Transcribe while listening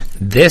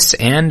This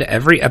and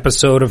every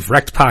episode of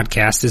Wrecked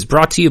Podcast is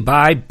brought to you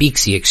by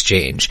Beaxy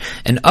Exchange,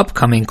 an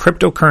upcoming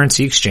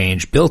cryptocurrency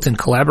exchange built in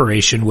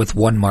collaboration with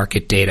One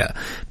Market Data.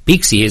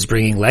 Beaxy is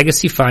bringing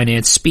legacy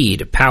finance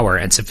speed, power,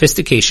 and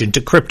sophistication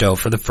to crypto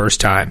for the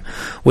first time.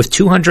 With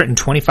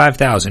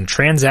 225,000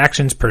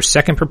 transactions per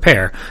second per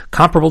pair,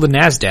 comparable to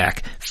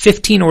NASDAQ,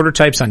 15 order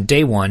types on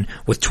day one,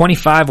 with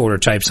 25 order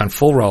types on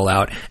full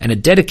rollout, and a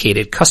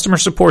dedicated customer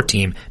support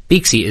team,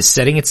 Beaxy is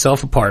setting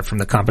itself apart from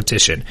the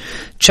competition.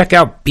 Check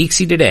out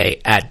Beaxy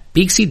today at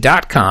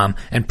Beaxy.com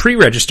and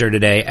pre-register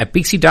today at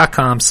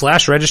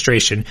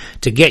Beaxy.com/registration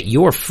to get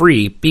your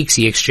free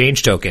Beaxy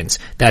Exchange tokens.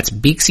 That's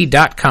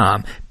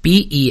Beaxy.com,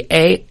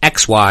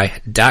 BEAXY.com.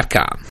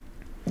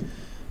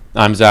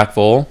 I'm Zach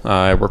Vole.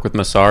 I work with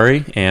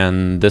Messari,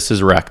 and this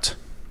is Wrecked.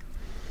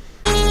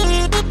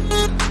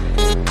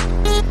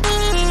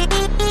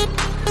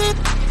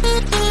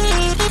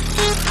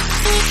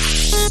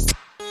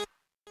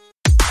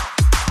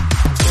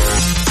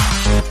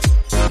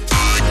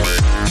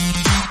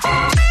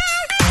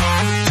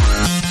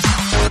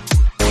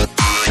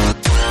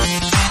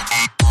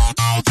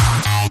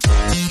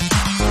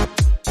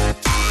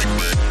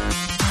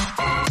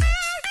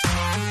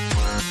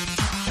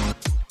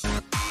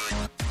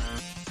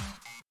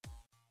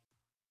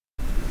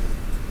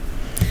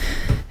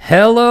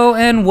 Hello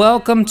and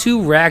welcome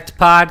to Wrecked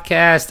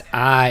Podcast.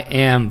 I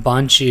am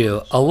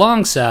Bunchu,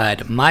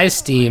 alongside my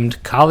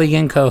esteemed colleague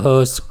and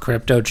co-host,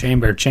 Crypto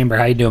Chamber. Chamber,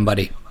 how you doing,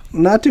 buddy?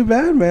 Not too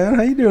bad, man.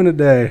 How you doing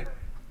today?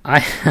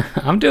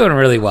 I'm doing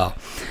really well.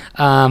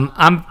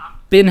 I've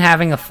been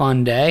having a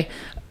fun day.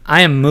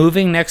 I am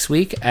moving next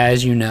week,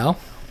 as you know.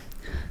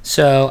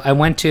 So I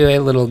went to a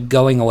little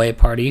going away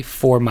party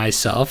for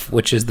myself,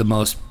 which is the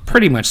most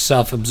pretty much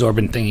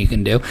self-absorbent thing you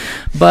can do.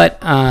 But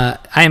I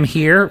am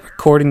here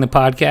recording the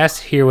podcast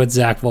here with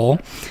Zach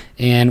Vole,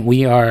 and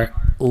we are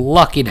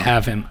lucky to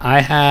have him. I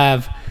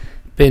have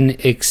been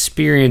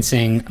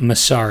experiencing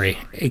Messari,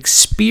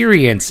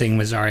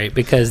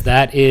 because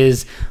that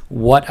is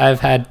what I've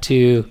had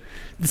to...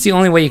 It's the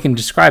only way you can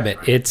describe it.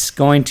 It's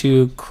going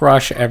to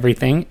crush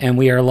everything, and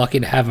we are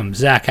lucky to have him.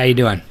 Zach, how you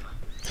doing?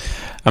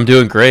 I'm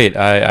doing great.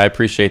 I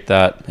appreciate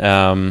that.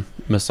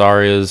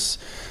 Messari is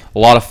a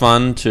lot of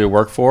fun to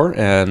work for,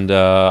 and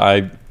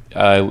I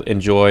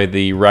enjoy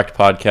the Wrecked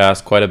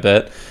podcast quite a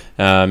bit.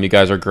 You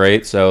guys are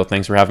great, so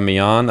thanks for having me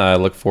on. I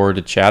look forward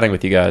to chatting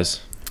with you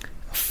guys.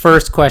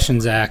 First question,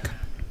 Zach.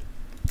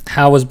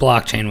 How was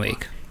Blockchain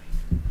Week?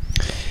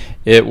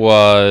 It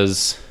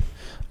was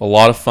a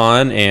lot of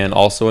fun and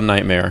also a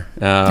nightmare.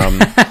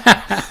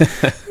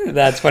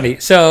 That's funny.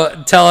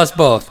 So tell us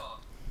both.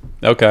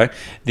 Okay.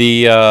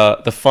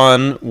 The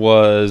fun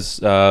was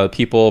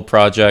people,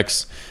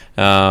 projects.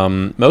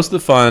 Most of the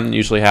fun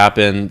usually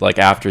happened like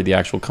after the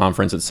actual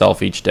conference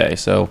itself each day.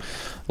 So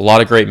a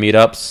lot of great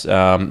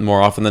meetups,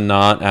 more often than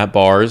not at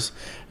bars.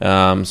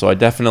 So I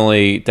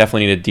definitely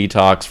need a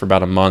detox for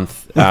about a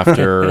month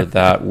after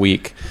that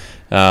week.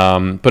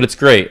 But it's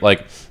great.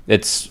 Like,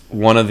 it's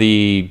one of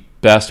the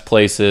best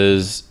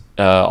places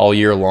all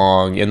year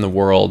long in the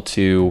world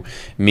to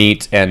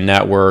meet and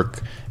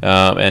network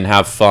and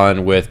have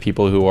fun with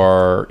people who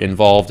are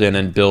involved in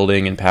and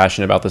building and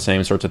passionate about the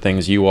same sorts of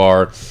things you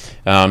are,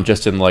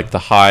 just in like the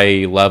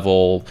high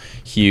level,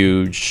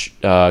 huge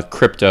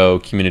crypto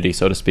community,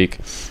 so to speak.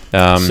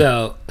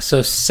 So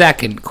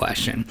second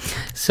question.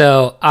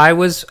 So I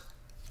was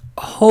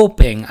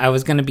hoping I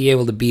was going to be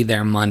able to be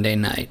there Monday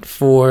night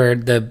for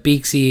the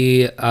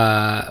Beaxy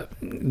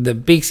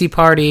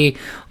party,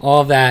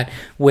 all of that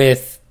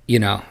with,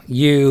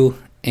 you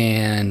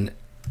and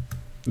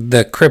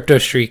the Crypto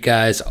Street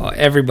guys,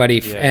 everybody,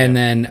 yeah. And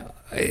then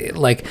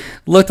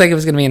looked like it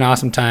was going to be an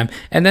awesome time.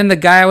 And then the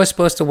guy I was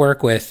supposed to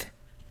work with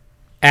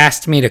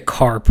asked me to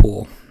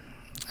carpool,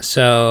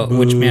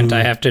 which meant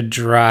I have to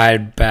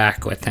drive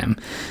back with him.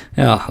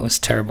 Oh, it was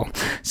terrible.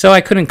 So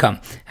I couldn't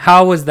come.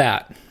 How was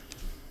that?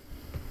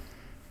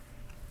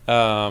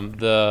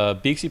 The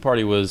Beaxy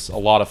party was a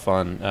lot of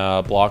fun.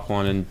 Block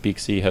One and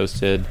Beaxy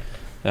hosted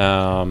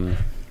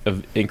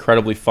an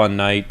incredibly fun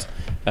night.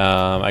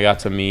 I got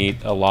to meet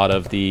a lot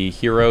of the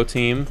Hero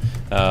team,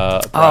 I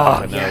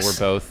know yes. We're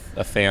both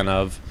a fan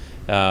of,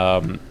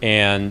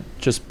 and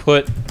just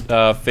put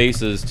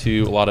faces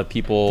to a lot of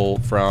people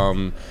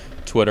from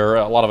Twitter,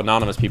 a lot of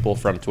anonymous people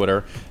from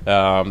Twitter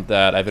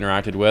that I've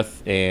interacted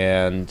with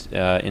and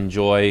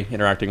enjoy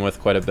interacting with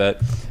quite a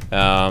bit.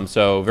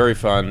 So very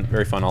fun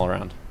all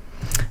around.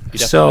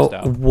 So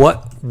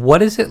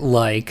what is it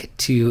like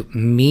to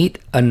meet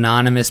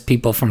anonymous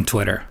people from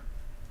Twitter?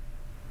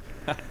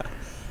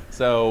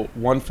 So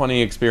one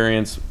funny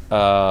experience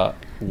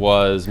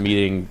was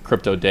meeting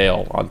Crypto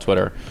Dale on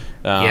Twitter.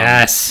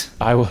 Yes.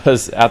 I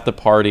was at the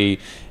party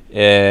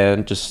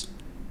and just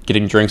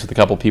getting drinks with a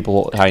couple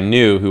people I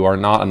knew who are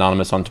not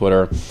anonymous on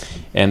Twitter.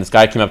 And this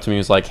guy came up to me and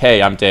was like,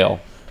 "Hey, I'm Dale."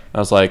 I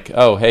was like,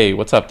 "Oh, hey,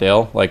 what's up,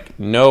 Dale?" Like,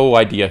 no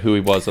idea who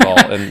he was at all.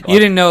 And you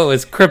didn't know it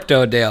was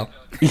Crypto Dale.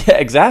 Yeah,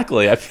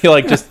 exactly. I feel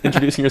like just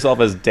introducing yourself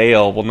as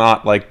Dale will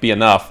not be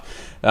enough.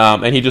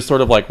 And he just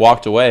sort of like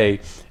walked away.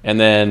 And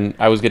then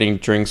I was getting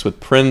drinks with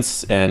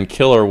Prince and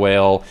Killer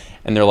Whale,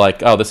 and they're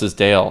like, "Oh, this is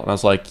Dale." And I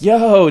was like,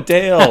 "Yo,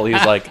 Dale."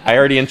 He's like, "I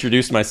already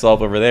introduced myself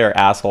over there,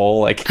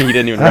 asshole." Like, he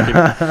didn't even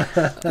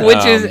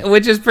recognize.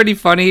 Which is pretty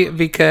funny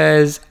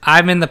because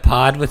I'm in the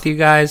pod with you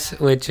guys,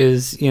 which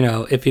is,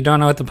 if you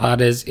don't know what the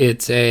pod is,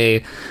 it's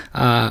a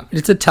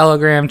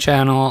Telegram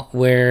channel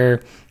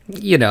where,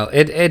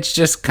 it's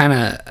just kind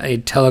of a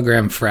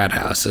Telegram frat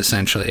house,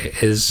 essentially,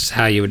 is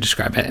how you would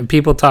describe it. And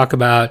people talk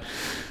about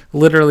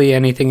literally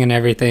anything and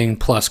everything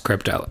plus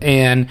crypto.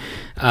 And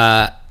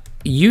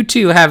you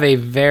two have a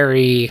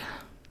very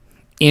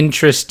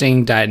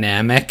interesting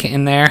dynamic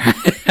in there,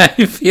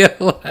 I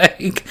feel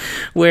like,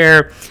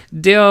 where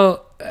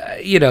Dale,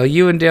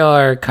 you and Dale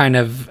are kind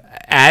of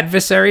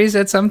adversaries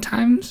at some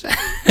times.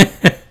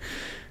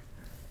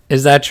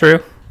 Is that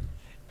true?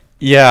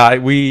 Yeah,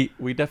 we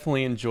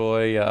definitely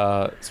enjoy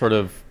sort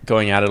of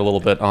going at it a little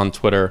bit on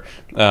Twitter.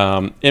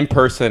 In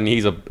person,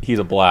 he's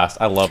a blast.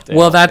 I love Dale.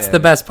 Well, that's the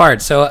best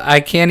part. So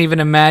I can't even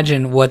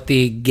imagine what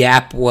the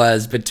gap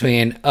was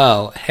between,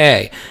 oh,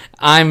 hey,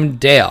 I'm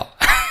Dale.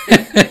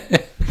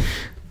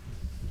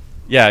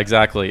 Yeah,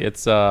 exactly.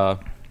 It's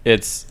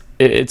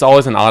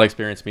always an odd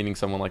experience meeting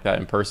someone like that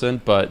in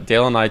person. But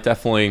Dale and I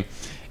definitely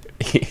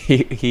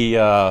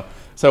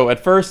So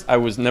at first, I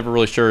was never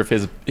really sure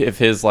if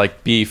his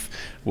like beef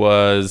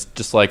was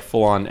just like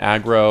full on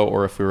aggro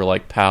or if we were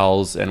like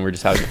pals and we're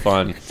just having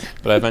fun.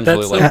 But I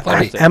eventually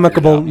like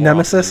amicable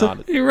nemesis.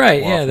 You're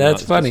right. Yeah,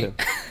 that's funny.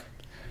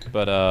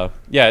 But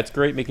yeah, it's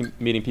great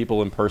meeting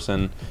people in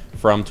person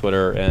from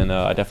Twitter, and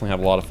I definitely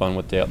have a lot of fun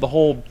with Dale. The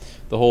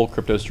whole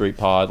Crypto Street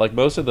pod, like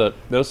most of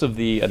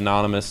the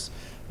anonymous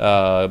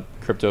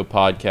crypto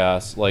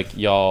podcasts, like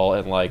y'all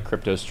and like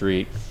Crypto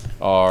Street,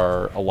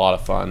 are a lot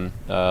of fun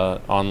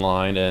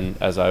online, and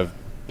as I've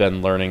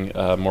been learning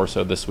more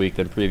so this week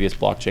than previous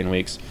blockchain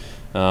weeks,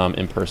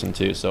 in person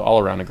too. So all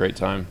around a great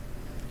time.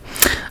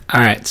 All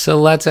right, so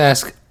let's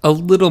ask a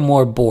little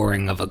more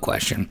boring of a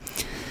question.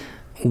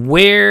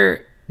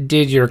 Where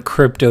did your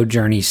crypto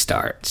journey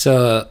start?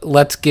 So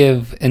let's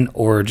give an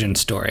origin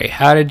story.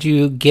 How did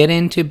you get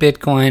into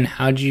Bitcoin?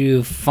 How did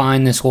you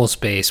find this whole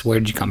space? Where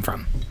did you come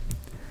from?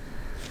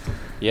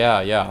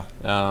 Yeah.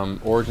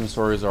 Origin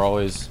stories are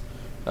always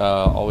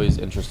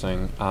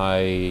interesting.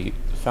 I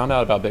found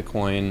out about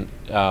Bitcoin,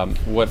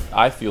 what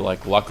I feel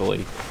like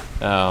luckily,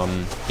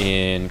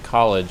 in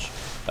college,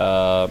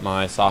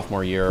 my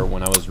sophomore year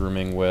when I was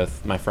rooming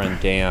with my friend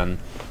Dan,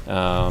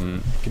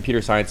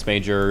 computer science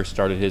major,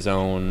 started his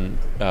own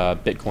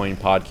Bitcoin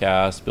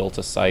podcast, built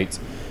a site,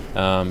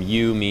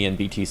 you, me, and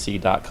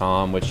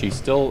BTC.com, which he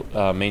still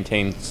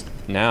maintains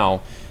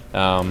now.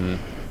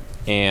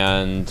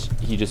 And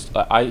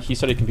he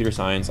studied computer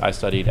science. I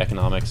studied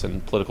economics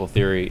and political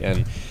theory,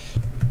 and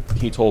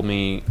he told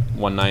me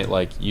one night,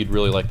 like, you'd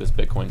really like this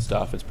Bitcoin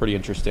stuff. It's pretty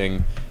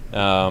interesting.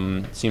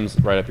 Seems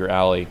right up your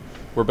alley.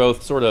 We're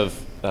both sort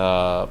of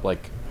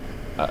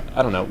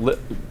I don't know,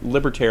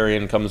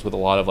 libertarian comes with a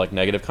lot of like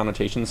negative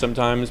connotations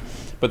sometimes,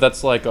 but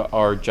that's like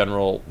our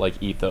general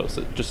like ethos.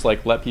 Just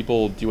like let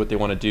people do what they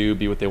want to do,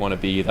 be what they want to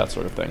be, that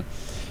sort of thing.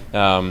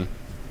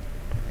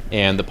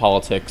 And the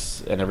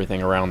politics and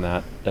everything around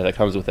that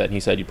comes with it. And he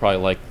said, you'd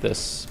probably like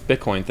this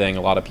Bitcoin thing.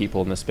 A lot of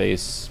people in the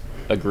space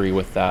agree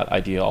with that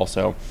idea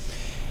also.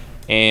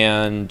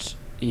 And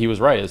he was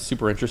right. It's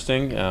super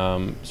interesting.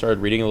 Started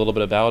reading a little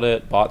bit about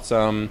it, bought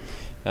some.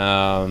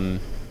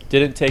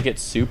 Didn't take it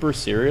super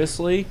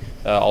seriously.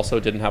 Also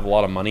didn't have a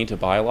lot of money to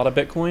buy a lot of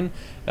Bitcoin.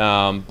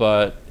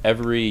 But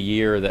every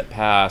year that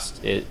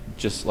passed, it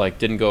just like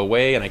didn't go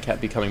away, and I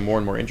kept becoming more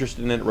and more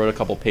interested in it. Wrote a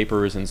couple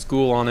papers in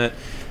school on it.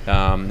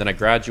 Then I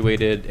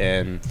graduated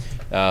and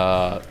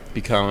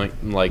becoming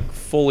like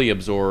fully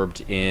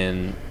absorbed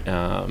in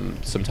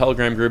some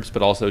Telegram groups,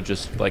 but also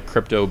just like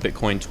crypto,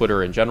 Bitcoin,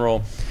 Twitter in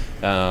general.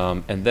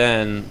 And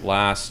then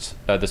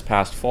this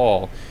past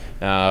fall,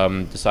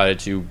 decided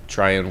to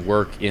try and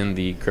work in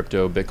the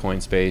crypto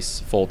Bitcoin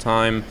space full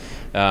time.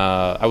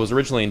 I was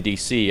originally in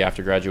DC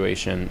after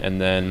graduation, and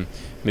then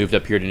moved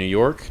up here to New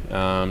York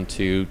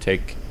to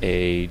take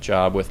a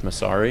job with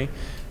Messari,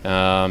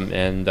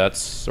 and that's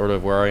sort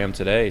of where I am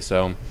today.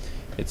 So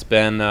it's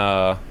been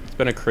a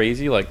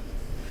crazy I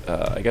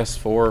guess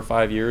 4 or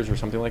 5 years or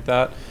something like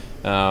that.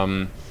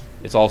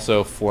 It's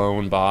also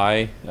flown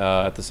by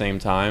at the same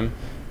time.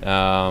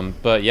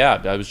 But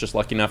yeah, I was just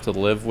lucky enough to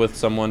live with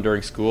someone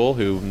during school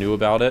who knew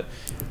about it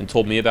and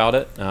told me about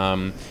it.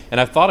 And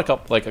I've thought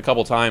a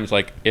couple times,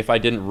 like if I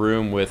didn't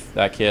room with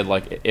that kid,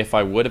 like if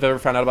I would have ever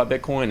found out about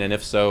Bitcoin, and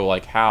if so,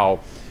 like how.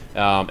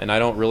 And I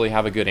don't really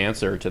have a good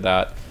answer to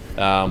that.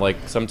 Like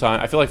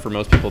sometimes I feel like for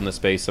most people in this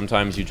space,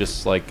 sometimes you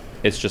just like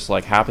it's just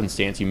like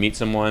happenstance. You meet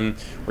someone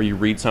or you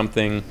read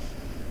something.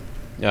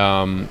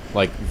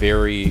 Like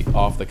very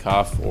off the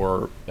cuff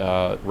or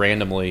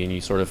randomly, and you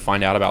sort of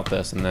find out about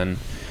this, and then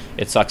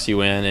it sucks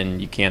you in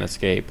and you can't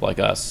escape, like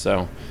us.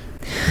 So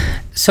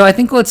I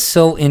think what's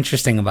so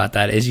interesting about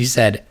that is you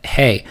said,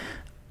 hey,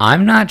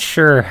 I'm not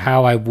sure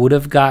how I would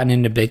have gotten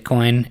into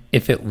Bitcoin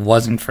if it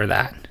wasn't for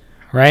that,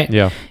 right?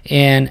 Yeah.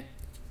 And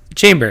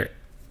Chamber,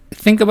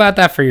 think about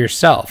that for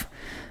yourself.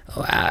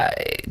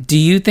 Do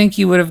you think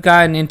you would have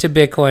gotten into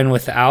Bitcoin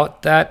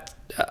without that,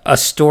 a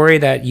story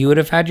that you would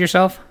have had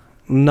yourself?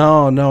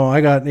 No,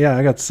 I got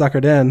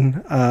suckered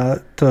in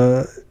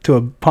to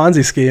a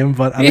Ponzi scheme,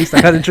 but at least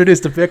I got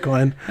introduced to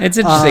Bitcoin. It's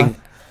interesting.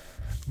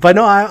 But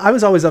no, I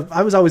was always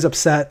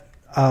upset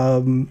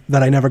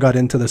that I never got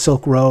into the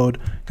Silk Road,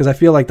 because I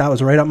feel like that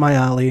was right up my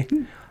alley,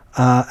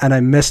 and I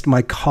missed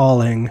my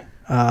calling.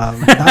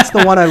 That's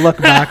the one I look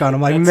back on.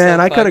 I'm like, man,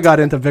 so I could have got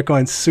into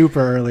Bitcoin super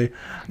early.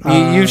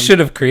 You should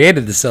have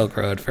created the Silk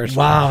Road first.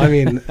 Wow, I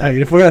mean,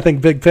 if we're gonna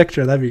think big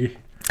picture, that'd be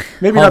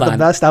maybe not the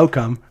best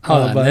outcome.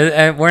 Hold on,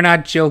 but we're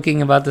not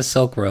joking about the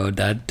Silk Road.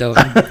 Don't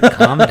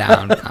calm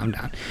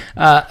down.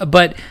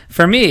 But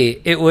for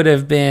me, it would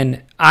have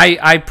been.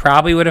 I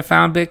probably would have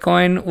found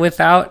Bitcoin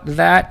without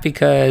that,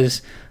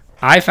 because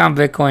I found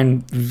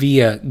Bitcoin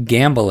via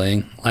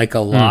gambling, like a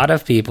lot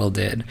of people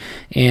did,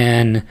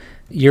 and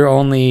your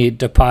only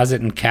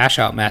deposit and cash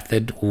out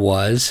method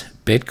was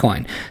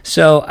Bitcoin.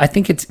 So I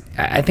think it's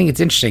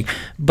interesting.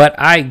 But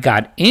I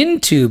got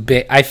into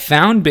I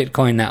found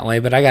Bitcoin that way,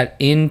 but I got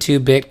into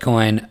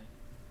Bitcoin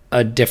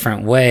a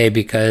different way,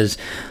 because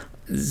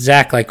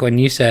Zach, like when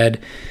you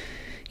said,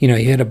 you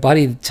had a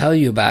buddy tell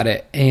you about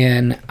it,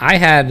 and I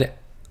had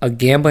a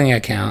gambling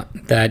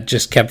account that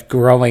just kept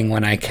growing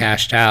when I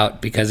cashed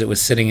out because it was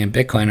sitting in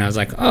Bitcoin. I was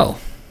like, oh,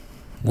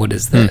 what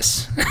is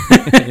this?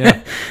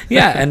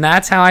 Yeah, and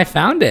that's how I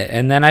found it.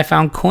 And then I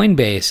found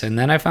Coinbase, and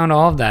then I found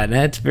all of that, and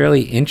it's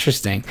really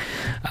interesting.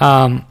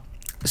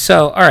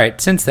 So, all right,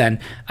 since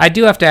then, I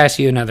do have to ask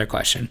you another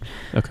question.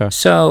 Okay.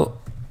 So,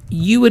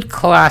 you would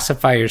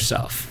classify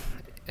yourself,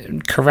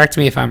 correct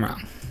me if I'm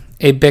wrong,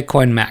 a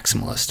Bitcoin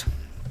maximalist.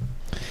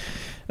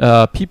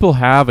 People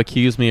have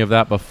accused me of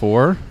that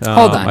before.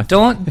 Hold on,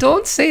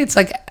 don't say it's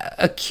like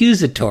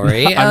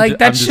accusatory.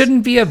 That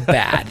shouldn't be a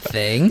bad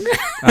thing.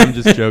 I'm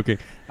just joking.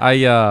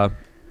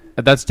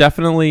 That's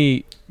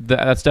definitely the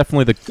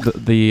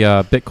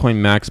Bitcoin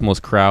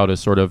maximalist crowd is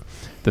sort of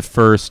the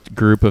first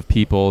group of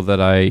people that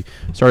I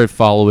started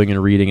following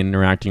and reading and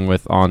interacting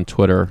with on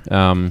Twitter.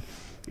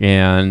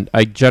 And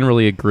I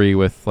generally agree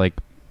with like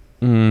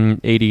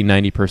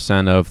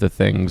 80-90% of the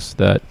things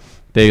that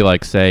they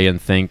like say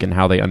and think and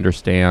how they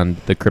understand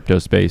the crypto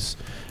space.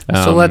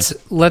 So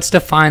let's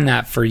define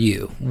that for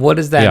you. What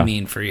does that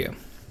mean for you?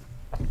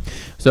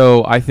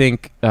 So I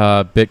think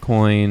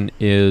Bitcoin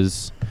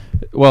is,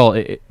 well,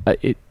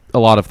 a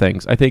lot of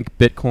things. I think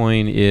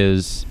Bitcoin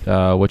is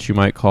what you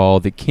might call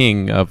the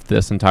king of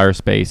this entire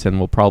space, and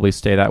will probably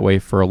stay that way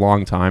for a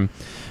long time.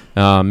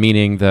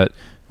 Meaning that,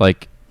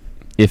 like,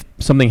 if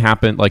something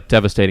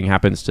devastating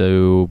happens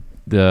to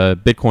the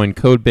Bitcoin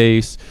code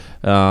base,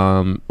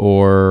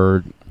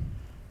 or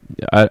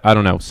I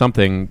don't know,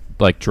 something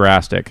like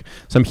drastic,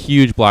 some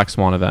huge black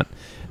swan event,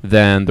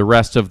 then the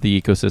rest of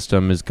the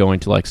ecosystem is going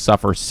to like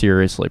suffer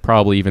seriously,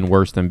 probably even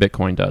worse than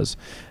Bitcoin does.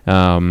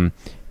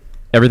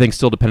 Everything's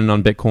still dependent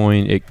on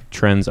Bitcoin. It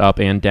trends up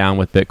and down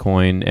with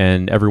Bitcoin,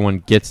 and everyone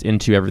gets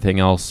into everything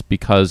else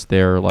because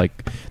they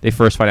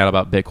first find out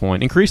about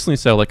Bitcoin. Increasingly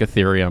so, like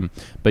Ethereum,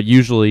 but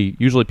usually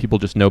people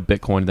just know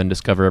Bitcoin and then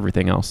discover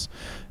everything else.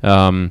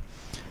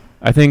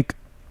 I think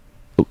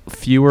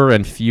fewer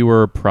and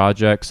fewer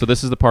projects. So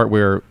this is the part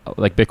where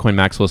like Bitcoin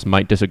maximalists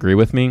might disagree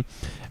with me.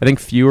 I think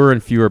fewer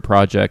and fewer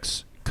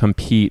projects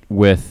compete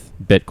with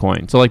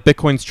Bitcoin. So like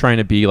Bitcoin's trying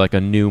to be like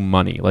a new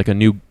money, like a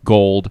new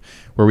gold,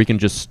 where we can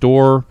just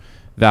store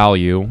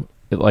value,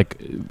 like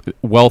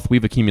wealth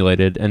we've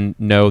accumulated, and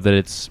know that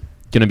it's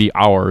going to be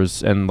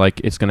ours, and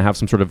like it's going to have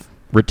some sort of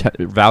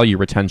value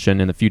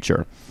retention in the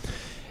future.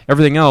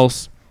 Everything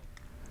else,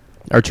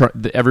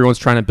 everyone's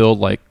trying to build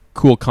like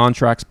cool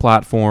contracts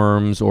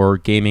platforms or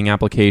gaming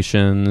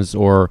applications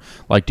or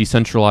like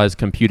decentralized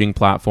computing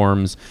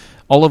platforms,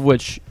 all of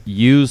which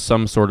use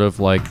some sort of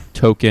like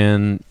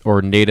token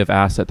or native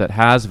asset that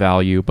has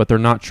value, but they're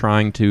not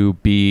trying to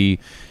be,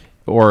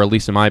 or at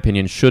least in my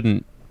opinion,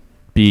 shouldn't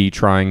be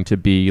trying to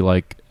be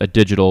like a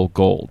digital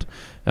gold.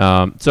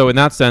 So in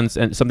that sense,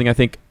 and something I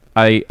think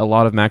a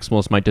lot of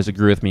maximalists might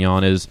disagree with me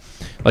on, is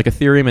like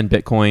Ethereum and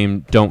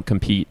Bitcoin don't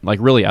compete like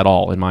really at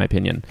all, in my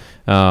opinion.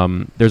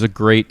 There's a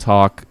great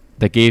talk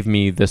that gave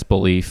me this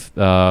belief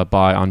by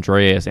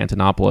Andreas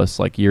Antonopoulos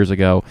like years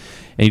ago,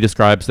 and he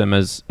describes them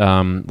as he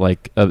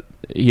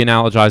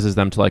analogizes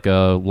them to like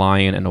a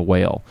lion and a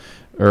whale,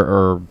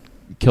 or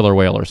killer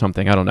whale or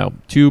something. I don't know.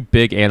 Two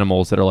big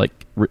animals that are like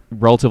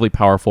relatively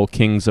powerful,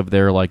 kings of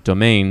their like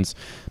domains,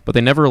 but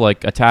they never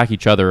like attack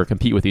each other or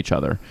compete with each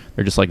other.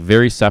 They're just like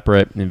very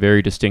separate in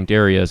very distinct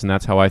areas, and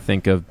that's how I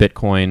think of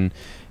Bitcoin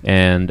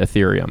and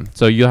Ethereum.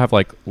 So you have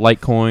like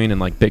Litecoin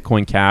and like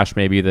Bitcoin Cash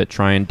maybe that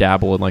try and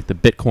dabble in like the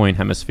Bitcoin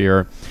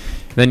hemisphere.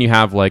 And then you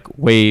have like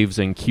Waves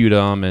and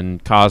Qtum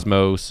and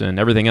Cosmos and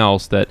everything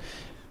else that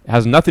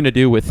has nothing to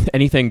do with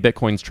anything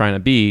Bitcoin's trying to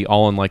be,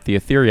 all in like the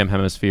Ethereum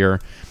hemisphere.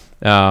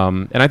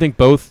 And I think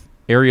both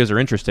areas are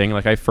interesting.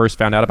 Like I first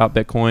found out about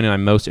Bitcoin, and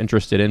I'm most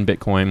interested in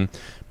Bitcoin.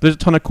 There's a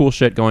ton of cool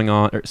shit going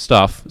on, or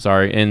stuff.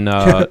 Sorry, in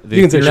the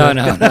You can say No,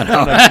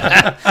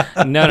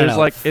 shit. no. There's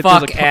like- if there's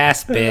Fuck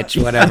ass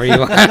bitch, whatever you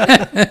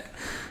want.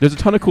 there's a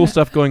ton of cool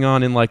stuff going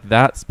on in like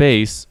that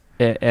space,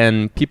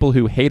 and people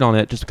who hate on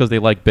it just because they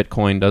like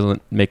Bitcoin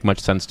doesn't make much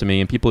sense to me.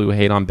 And people who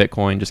hate on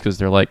Bitcoin just because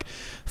they're like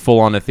full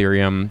on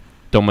Ethereum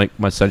don't make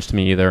much sense to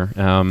me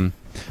either.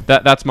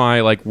 That's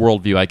my like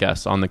worldview, I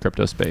guess, on the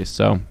crypto space.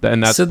 So,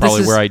 and that's So this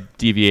probably is- where I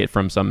deviate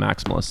from some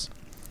maximalists.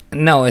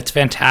 No, it's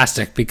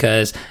fantastic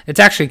because it's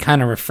actually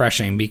kind of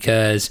refreshing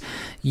because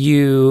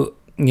you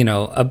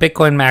know, a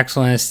Bitcoin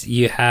maximalist,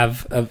 you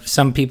have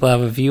some people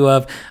have a view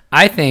of.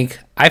 I think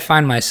I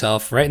find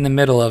myself right in the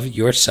middle of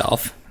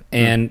yourself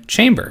and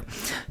Chamber.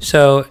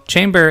 So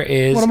Chamber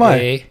is What am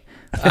I?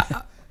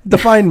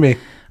 Define me.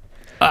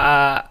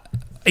 I'm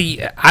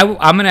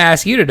going to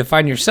ask you to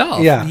define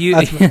yourself. Yeah,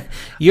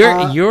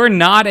 You're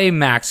not a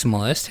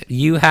maximalist.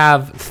 You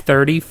have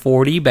 30,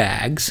 40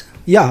 bags,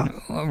 Yeah.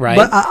 right?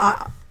 But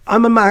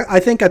I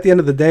think at the end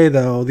of the day,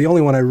 though, the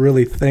only one I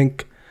really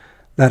think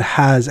that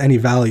has any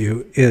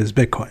value is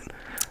Bitcoin.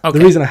 Okay.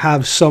 The reason I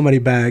have so many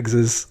bags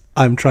is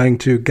I'm trying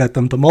to get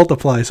them to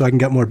multiply so I can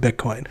get more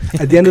Bitcoin.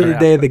 At the end of the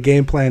day, the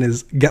game plan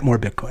is get more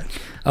Bitcoin.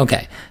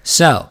 Okay,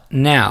 so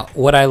now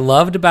what I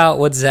loved about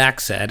what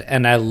Zach said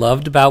and I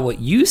loved about what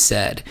you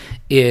said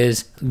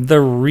is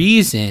the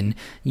reason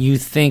you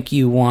think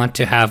you want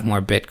to have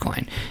more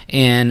Bitcoin.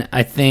 And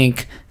I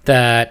think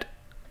that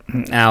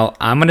now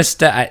I'm going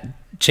to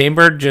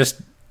Chamber,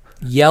 just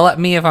yell at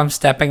me if I'm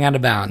stepping out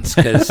of bounds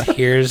because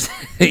here's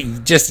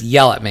just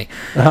yell at me.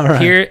 All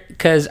right. Here,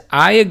 because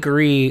I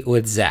agree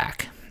with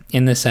Zach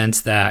in the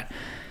sense that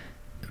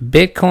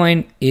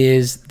Bitcoin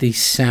is the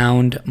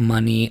sound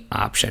money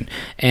option.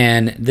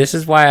 And this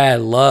is why I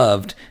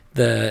loved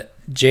the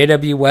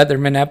JW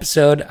Weatherman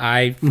episode.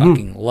 I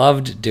fucking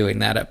loved doing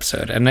that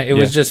episode. And it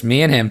was just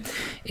me and him.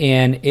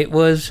 And it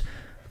was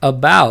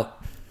about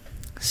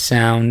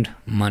sound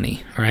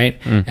money, right?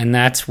 And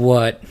that's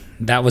what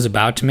that was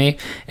about to me.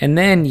 And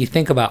then you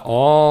think about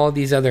all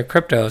these other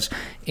cryptos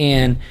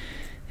and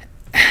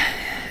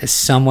it's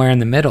somewhere in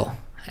the middle.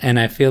 And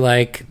I feel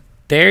like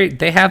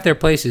they have their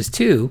places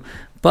too,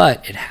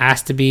 but it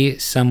has to be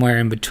somewhere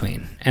in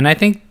between. And I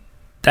think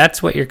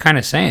that's what you're kind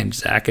of saying,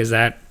 Zach. Is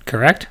that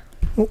correct?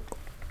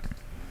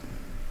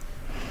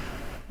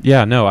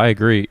 Yeah, no, I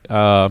agree.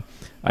 I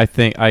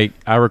think I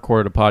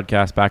recorded a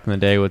podcast back in the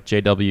day with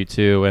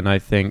JW2, and I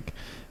think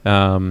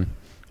I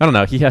don't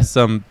know. He has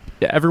some.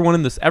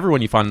 Everyone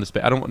you find in the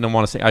space. I don't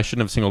want to say I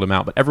shouldn't have singled him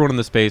out, but everyone in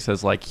the space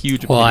has like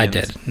huge. Well, I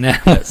opinions did. No,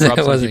 that rub it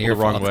some wasn't people your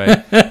the wrong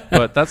fault. way.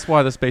 But that's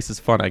why the space is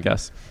fun, I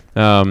guess.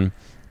 There,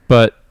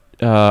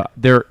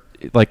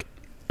 like,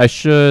 I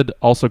should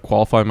also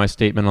qualify my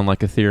statement on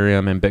like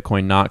Ethereum and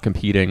Bitcoin not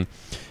competing,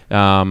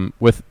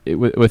 with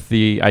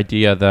the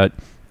idea that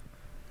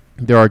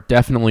there are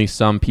definitely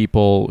some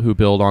people who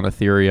build on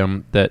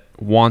Ethereum that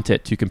want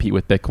it to compete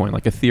with Bitcoin.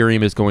 Like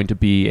Ethereum is going to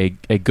be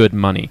a good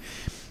money.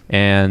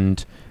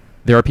 And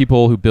there are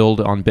people who build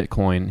on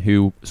Bitcoin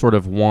who sort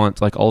of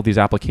want like all these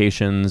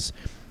applications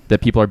that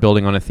people are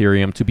building on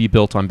Ethereum to be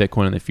built on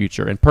Bitcoin in the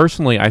future. And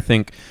personally, I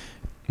think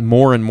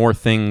more and more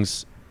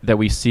things that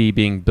we see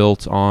being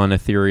built on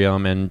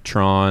Ethereum and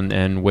Tron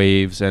and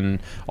Waves and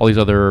all these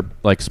other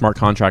like smart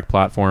contract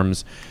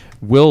platforms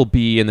will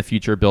be in the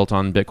future built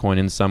on Bitcoin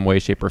in some way,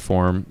 shape, or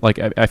form. Like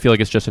I feel like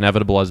it's just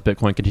inevitable as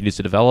Bitcoin continues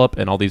to develop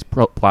and all these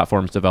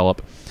platforms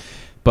develop.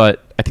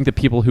 But I think the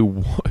people who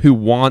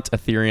want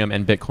Ethereum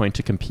and Bitcoin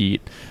to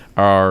compete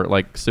are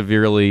like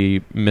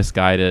severely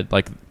misguided.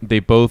 Like they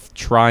both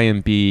try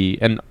and be,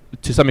 and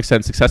to some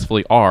extent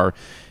successfully are,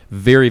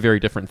 very, very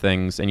different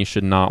things, and you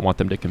should not want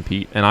them to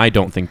compete. And I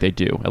don't think they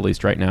do, at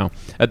least right now.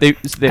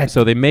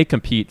 So they may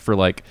compete for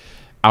like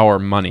our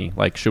money.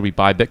 Like, should we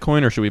buy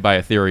Bitcoin or should we buy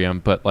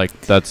Ethereum? But like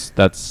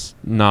that's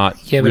not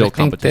real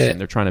competition.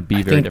 They're trying to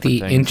be very different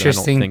things. The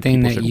interesting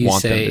thing that you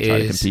say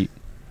is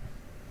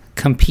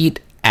compete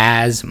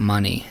as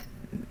money.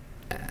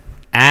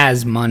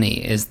 As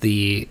money is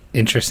the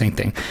interesting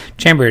thing.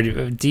 Chamber,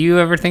 do you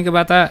ever think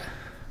about that?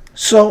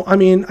 So, I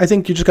mean, I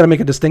think you just got to make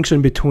a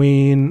distinction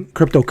between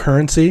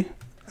cryptocurrency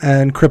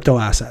and crypto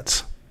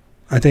assets.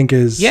 I think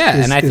I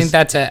think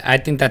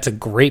that's a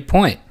great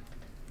point.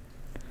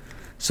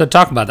 So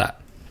talk about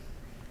that.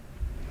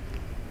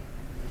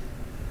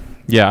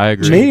 Yeah, I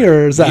agree. Me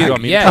or Zach?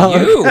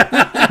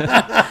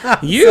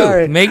 You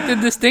Sorry. make the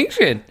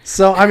distinction.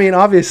 So, I mean,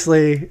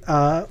 obviously,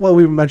 what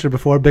we mentioned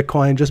before,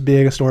 Bitcoin just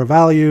being a store of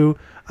value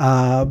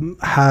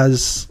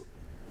has,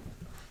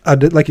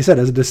 like you said,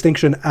 as a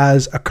distinction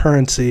as a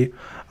currency,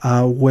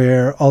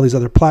 where all these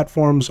other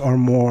platforms are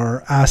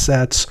more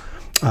assets,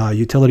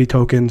 utility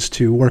tokens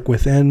to work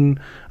within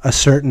a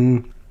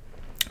certain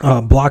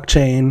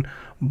blockchain.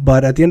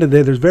 But at the end of the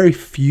day, there's very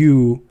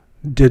few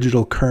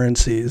digital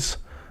currencies.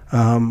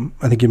 I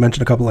think you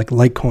mentioned a couple like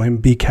Litecoin,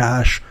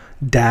 Bcash,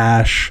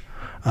 Dash,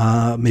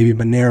 maybe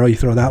Monero, you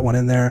throw that one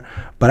in there.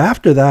 But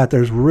after that,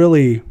 there's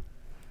really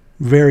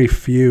very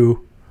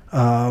few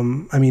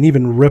I mean,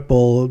 even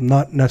Ripple,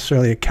 not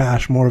necessarily a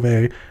cash, more of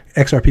a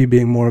XRP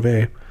being more of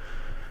a,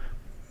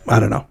 I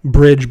don't know,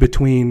 bridge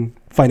between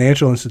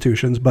financial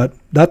institutions. But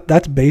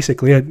that's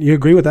basically it. You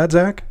agree with that,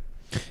 Zach?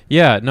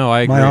 Yeah, no,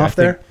 I agree. Am I off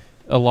there?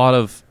 A lot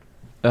of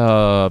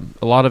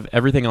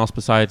everything else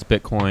besides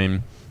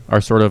Bitcoin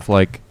are sort of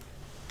like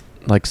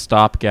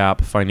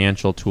stopgap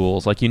financial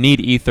tools. Like you need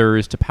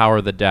ethers to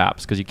power the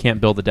dApps because you can't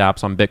build the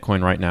dApps on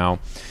Bitcoin right now,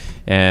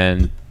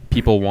 and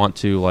people want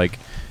to like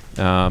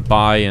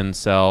buy and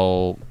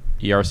sell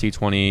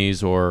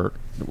ERC20s or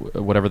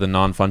whatever the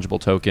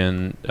non-fungible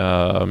token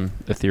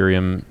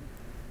Ethereum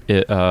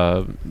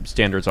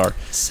standards are.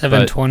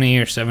 720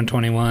 or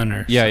 721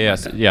 or yeah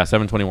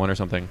 721 or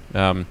something.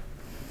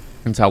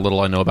 That's how little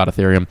I know about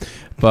Ethereum.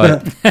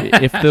 But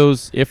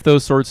if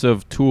those sorts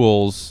of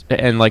tools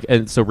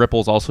and so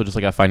Ripple's also just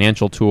like a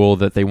financial tool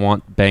that they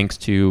want banks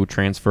to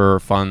transfer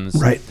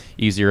funds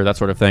easier, that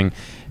sort of thing.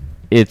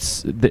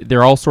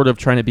 They're all sort of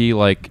trying to be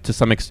like, to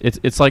some extent,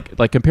 it's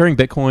like comparing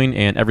Bitcoin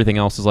and everything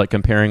else is like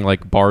comparing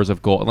like bars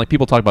of gold. And like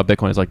people talk about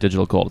Bitcoin as like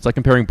digital gold. It's like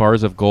comparing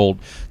bars of gold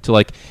to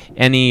like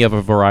any of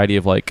a variety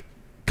of like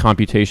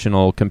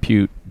computational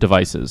compute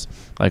devices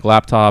like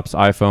laptops,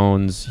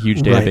 iPhones,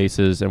 huge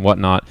databases and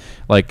whatnot.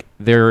 Like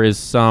there is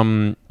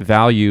some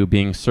value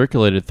being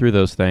circulated through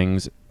those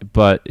things,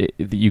 but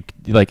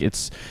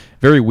it's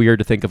very weird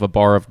to think of a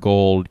bar of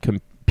gold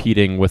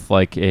competing with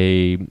like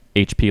a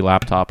HP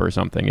laptop or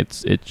something.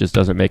 It just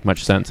doesn't make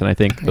much sense. And I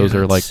think those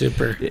are like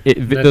super.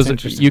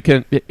 You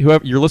can,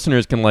 whoever your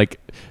listeners can like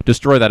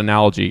destroy that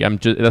analogy.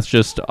 That's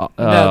just off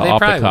the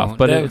cuff. Won't.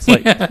 But it's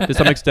like to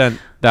some extent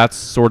that's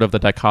sort of the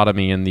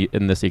dichotomy in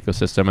this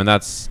ecosystem, and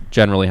that's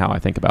generally how I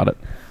think about it.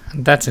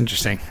 That's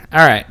interesting.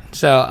 All right,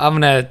 so I'm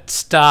gonna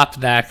stop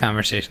that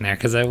conversation there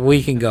because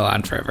we can go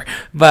on forever.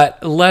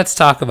 But let's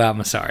talk about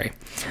Messari.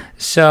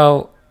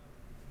 So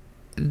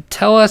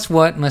tell us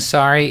what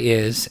Messari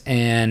is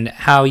and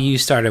how you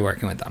started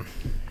working with them.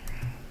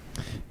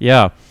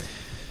 Yeah.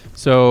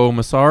 So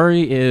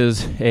Messari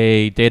is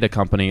a data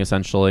company,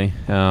 essentially,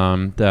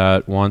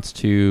 that wants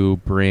to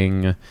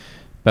bring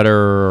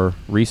better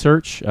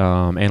research,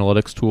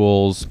 analytics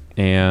tools,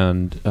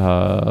 and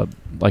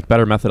like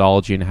better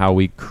methodology in how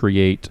we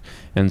create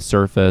and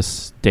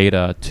surface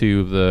data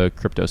to the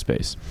crypto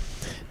space.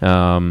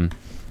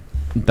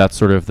 That's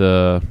sort of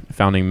the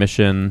founding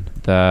mission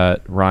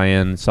that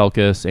Ryan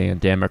Selkis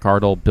and Dan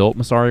McArdle built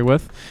Messari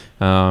with,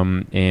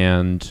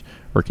 and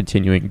we're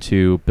continuing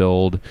to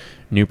build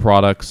new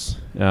products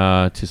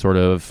to sort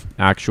of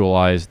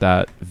actualize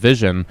that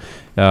vision.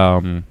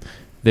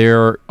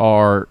 There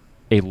are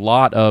a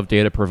lot of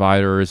data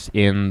providers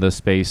in the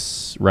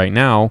space right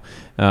now,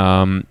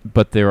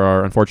 but there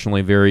are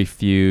unfortunately very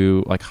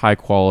few like high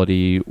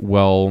quality,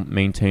 well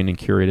maintained and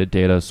curated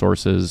data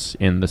sources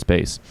in the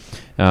space.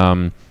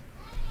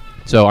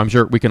 So I'm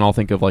sure we can all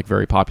think of like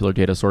very popular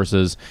data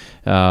sources,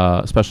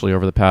 especially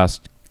over the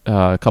past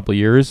couple of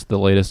years, the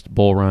latest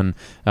bull run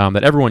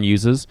that everyone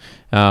uses.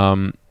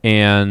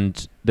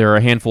 And there are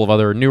a handful of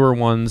other newer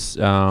ones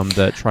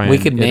that try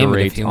and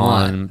iterate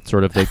on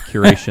sort of the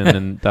curation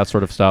and that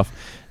sort of stuff.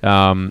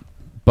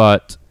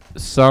 But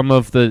some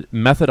of the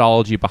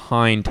methodology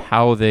behind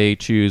how they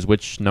choose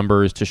which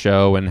numbers to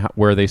show and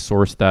where they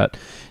source that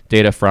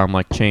data from,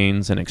 like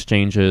chains and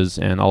exchanges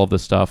and all of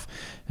this stuff,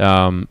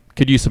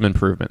 could use some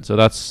improvement. So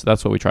that's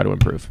what we try to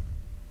improve.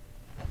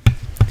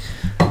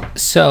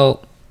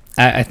 So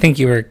I think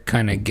you were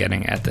kind of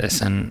getting at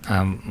this, and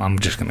I'm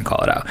just going to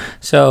call it out.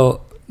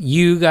 So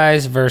you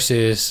guys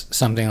versus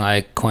something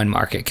like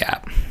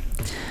CoinMarketCap.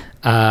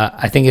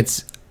 I think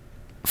it's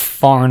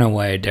far and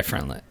away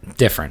different.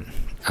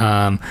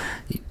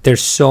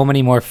 There's so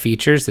many more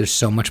features. There's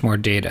so much more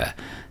data.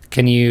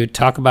 Can you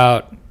talk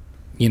about,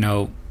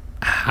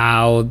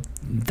 how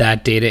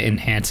that data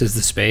enhances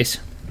the space?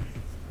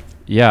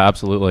 Yeah,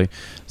 absolutely.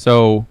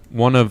 So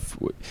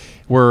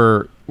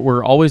we're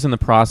always in the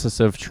process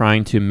of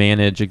trying to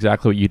manage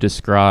exactly what you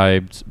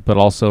described, but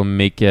also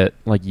make it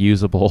like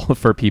usable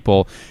for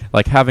people,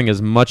 like having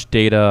as much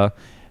data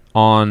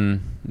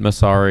on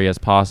Messari as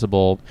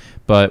possible.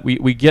 But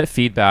we get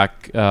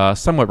feedback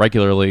somewhat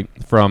regularly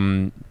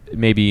from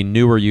maybe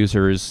newer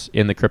users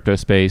in the crypto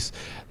space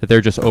that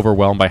they're just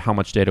overwhelmed by how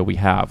much data we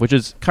have, which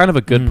is kind of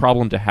a good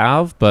problem to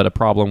have, but a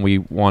problem we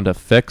want to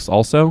fix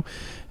also.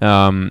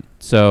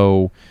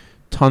 So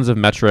tons of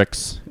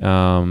metrics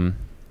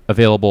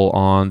available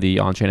on the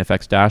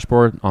OnChainFX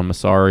dashboard on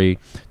Messari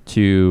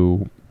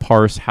to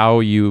parse how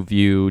you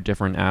view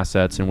different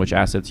assets and which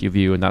assets you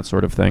view and that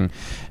sort of thing.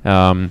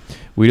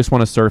 We just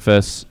want to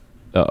surface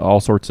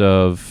all sorts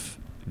of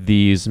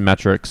these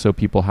metrics so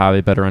people have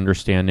a better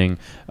understanding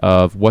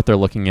of what they're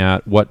looking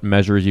at, what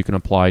measures you can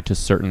apply to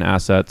certain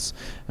assets,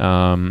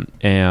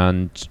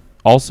 and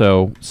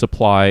also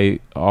supply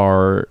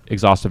our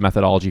exhaustive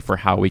methodology for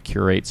how we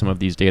curate some of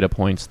these data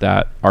points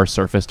that are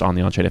surfaced on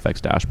the OnChainFX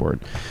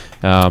dashboard.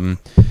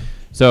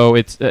 So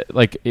it's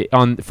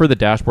for the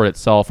dashboard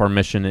itself, our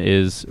mission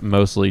is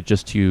mostly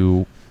just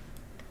to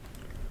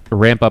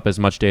ramp up as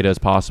much data as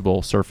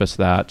possible, surface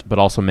that, but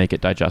also make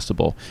it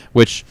digestible,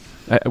 which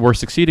we're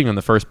succeeding on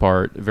the first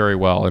part very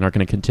well and are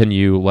going to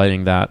continue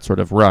letting that sort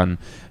of run.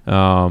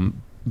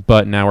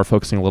 But now we're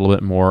focusing a little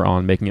bit more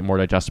on making it more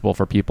digestible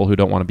for people who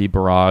don't want to be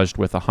barraged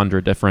with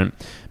 100 different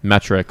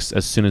metrics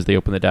as soon as they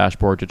open the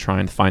dashboard to try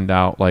and find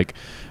out like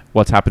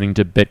what's happening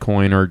to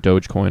Bitcoin or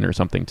Dogecoin or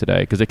something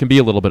today, because it can be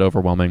a little bit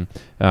overwhelming.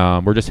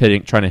 We're just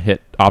trying to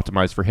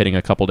optimize for hitting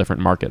a couple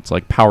different markets,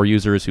 like power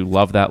users who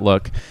love that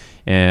look,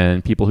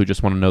 and people who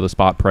just want to know the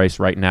spot price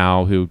right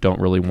now who don't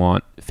really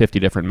want 50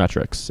 different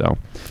metrics. So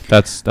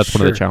that's one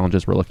of the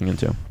challenges we're looking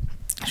into.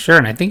 Sure,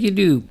 and I think you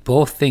do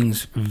both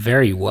things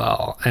very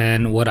well.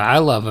 And what I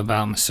love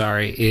about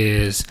Messari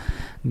is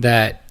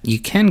that you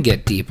can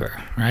get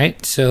deeper,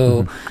 right?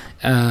 So,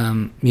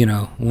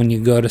 when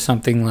you go to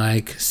something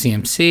like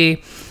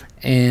CMC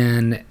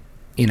and,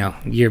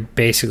 you're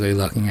basically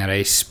looking at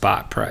a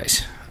spot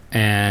price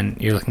and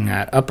you're looking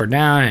at up or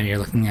down and you're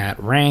looking at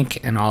rank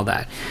and all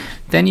that.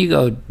 Then you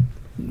go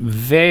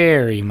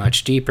very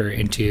much deeper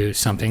into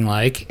something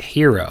like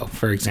Hero,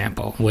 for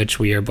example, which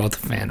we are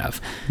both a fan of.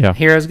 Yeah.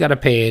 Hero's got a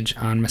page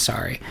on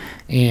Messari,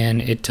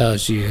 and it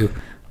tells you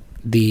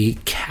the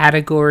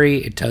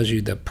category, it tells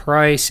you the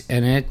price,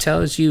 and it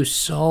tells you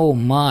so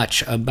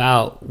much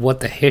about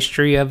what the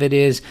history of it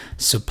is,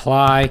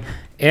 supply,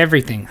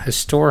 everything,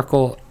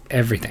 historical,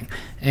 everything.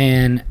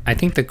 And I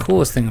think the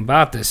coolest thing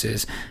about this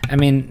is,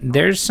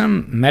 there's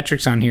some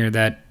metrics on here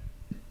that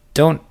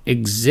don't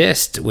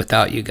exist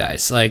without you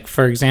guys. Like,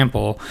 for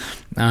example,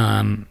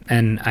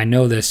 and I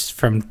know this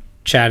from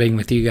chatting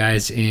with you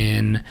guys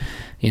in,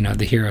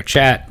 the Hero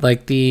chat,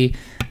 like the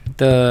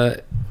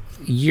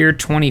year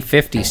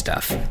 2050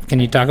 stuff. Can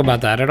you talk about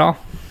that at all?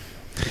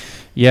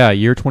 Yeah,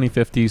 year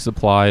 2050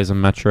 supply is a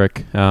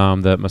metric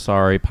that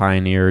Messari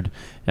pioneered.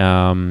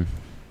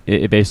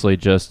 It basically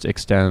just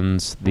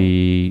extends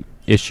the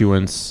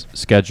issuance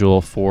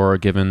schedule for a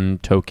given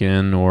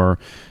token or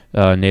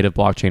native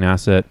blockchain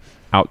asset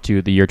out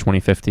to the year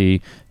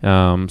 2050,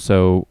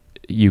 so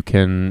you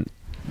can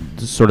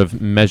sort of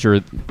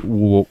measure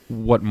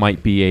what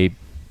might be a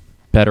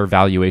better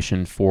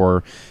valuation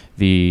for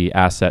the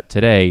asset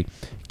today,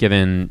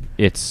 given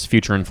its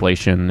future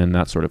inflation and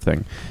that sort of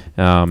thing.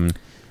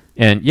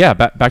 And yeah,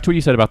 back to what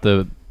you said about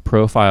the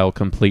profile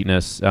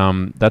completeness.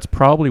 That's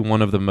probably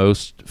one of the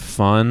most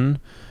fun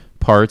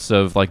parts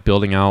of like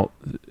building out.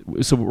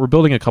 So we're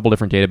building a couple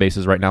different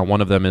databases right now.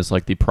 One of them is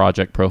like the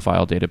project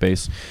profile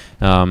database.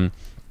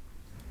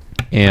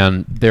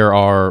 And there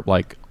are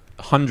like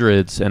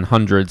hundreds and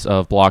hundreds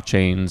of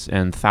blockchains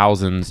and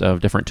thousands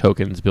of different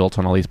tokens built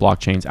on all these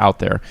blockchains out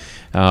there,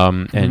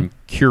 and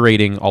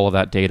curating all of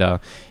that data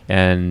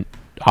and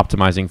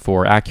optimizing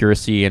for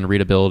accuracy and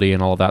readability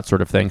and all of that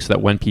sort of thing, so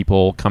that when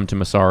people come to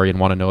Messari and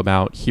want to know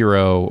about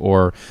Hero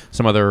or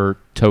some other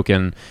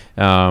token,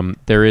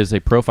 there is a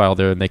profile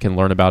there and they can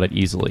learn about it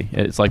easily.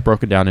 It's like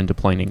broken down into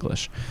plain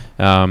English. It's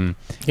but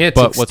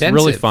extensive. What's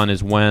really fun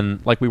is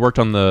when, like, we worked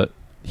on the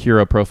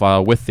Hero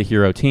profile with the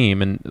Hero team,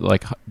 and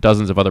like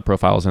dozens of other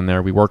profiles in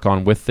there we work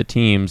on with the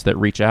teams that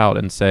reach out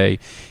and say,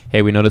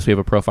 hey, we noticed we have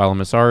a profile in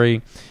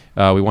Messari.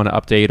 We want to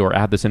update or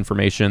add this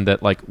information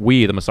that like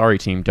we, the Messari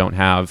team, don't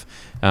have,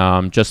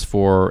 just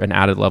for an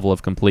added level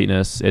of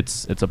completeness.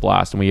 It's a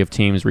blast. And we have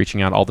teams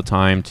reaching out all the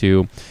time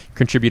to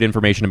contribute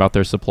information about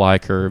their supply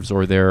curves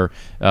or their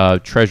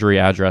treasury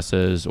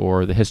addresses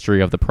or the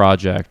history of the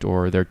project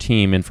or their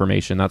team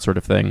information, that sort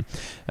of thing.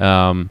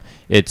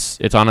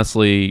 It's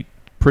honestly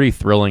pretty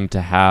thrilling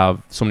to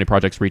have so many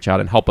projects reach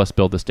out and help us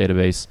build this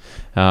database.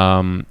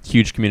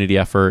 Huge community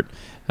effort.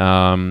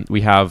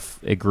 We have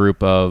a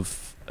group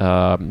of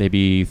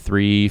maybe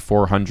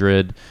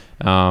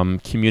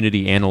 300-400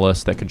 community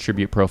analysts that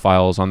contribute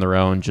profiles on their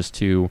own just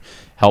to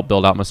help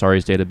build out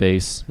Messari's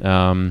database.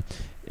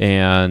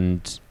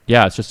 And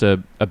yeah, it's just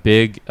a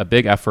big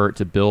effort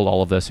to build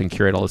all of this and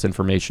curate all this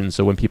information.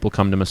 So when people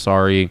come to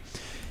Messari,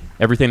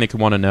 everything they could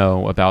want to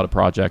know about a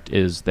project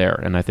is there,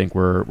 and I think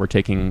we're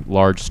taking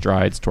large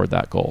strides toward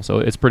that goal. So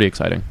it's pretty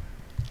exciting.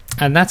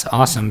 And that's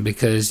awesome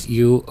because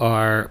you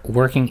are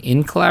working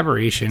in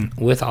collaboration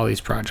with all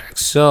these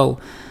projects. So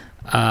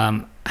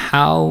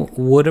how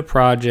would a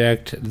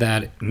project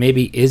that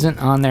maybe isn't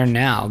on there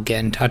now get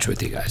in touch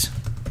with you guys?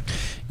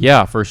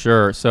 Yeah, for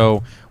sure.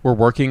 So we're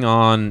working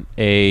on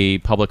a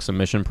public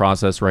submission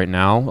process right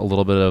now, a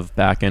little bit of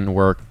back-end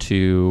work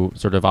to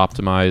sort of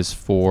optimize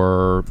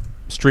for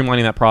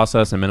streamlining that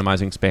process and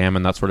minimizing spam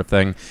and that sort of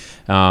thing.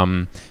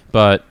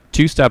 But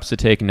two steps to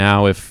take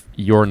now if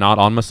you're not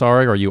on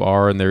Messari, or you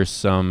are and there's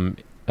some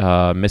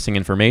missing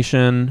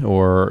information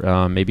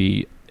or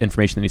maybe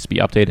information that needs to be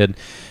updated.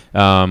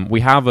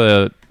 We have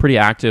a pretty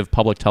active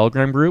public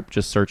Telegram group.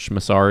 Just search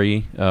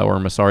Messari or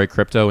Messari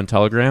Crypto in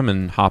Telegram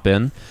and hop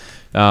in.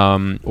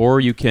 Or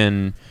you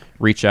can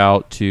reach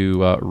out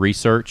to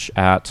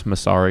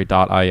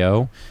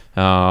research@messari.io.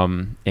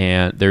 And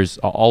there's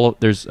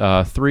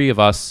three of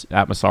us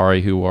at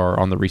Messari who are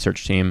on the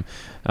research team,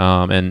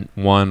 and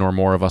one or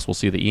more of us will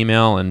see the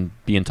email and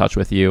be in touch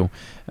with you.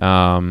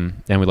 And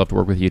we'd love to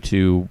work with you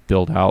to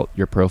build out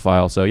your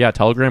profile. So yeah,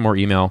 Telegram or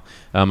email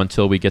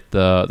until we get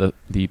the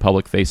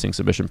public facing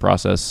submission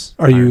process.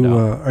 Are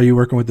you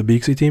working with the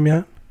Beaksy team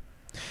yet?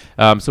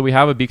 So we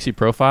have a Beaksy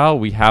profile.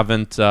 We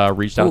haven't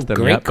reached out to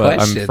them yet,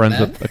 but I'm friends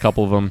with a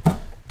couple of them,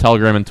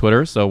 Telegram and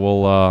Twitter. So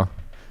we'll,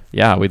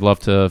 we'd love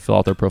to fill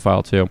out their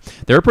profile too.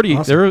 They're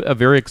awesome. They're a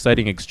very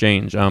exciting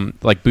exchange.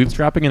 Like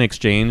bootstrapping an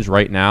exchange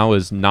right now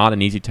is not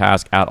an easy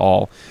task at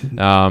all.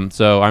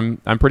 So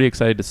I'm pretty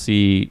excited to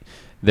see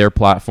their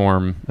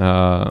platform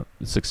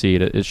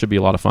succeed. It should be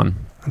a lot of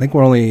fun. I think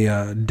we're only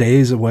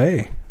days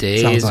away.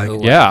 Days like.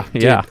 away. Yeah,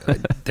 Dude, yeah.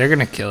 They're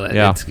gonna kill it.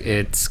 Yeah.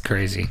 It's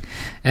crazy,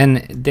 and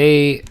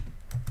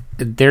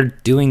they're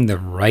doing the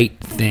right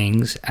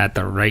things at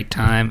the right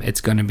time.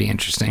 It's going to be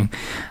interesting.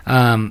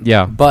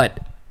 But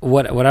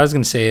what I was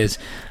going to say is,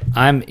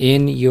 I'm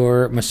in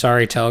your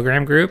Messari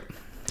Telegram group.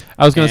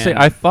 I was going to say,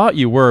 I thought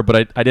you were,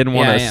 but I didn't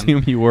want to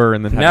assume you were,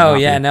 and then no,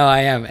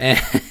 I am.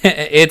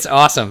 It's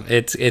awesome.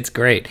 It's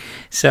great.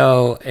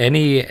 So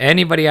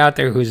anybody out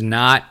there who's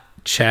not,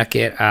 check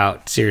it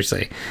out.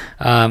 Seriously.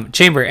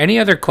 Chamber, any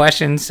other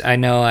questions? I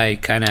know I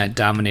kind of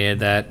dominated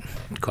that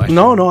question.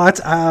 No,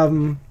 that's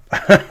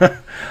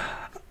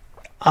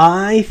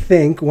I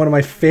think one of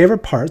my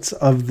favorite parts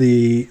of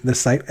the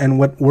site and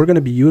what we're going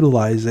to be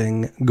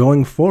utilizing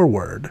going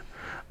forward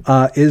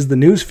is the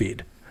news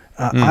feed.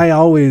 I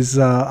always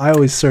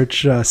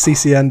search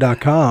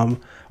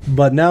ccn.com,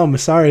 but now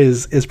Messari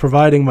is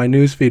providing my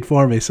news feed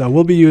for me. So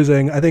we'll be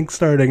using, I think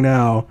starting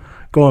now,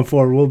 going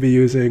forward, we'll be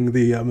using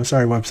the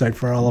Messari website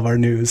for all of our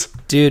news.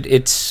 Dude,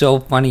 it's so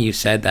funny you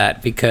said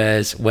that,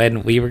 because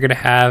when we were going to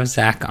have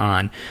Zach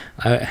on,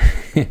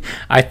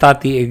 I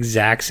thought the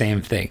exact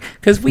same thing.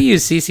 Because we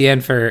use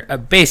CCN for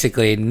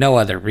basically no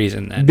other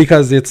reason than...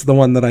 Because it's the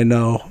one that I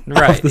know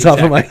off the top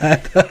of my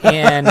head.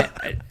 And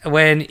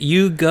when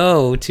you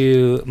go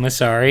to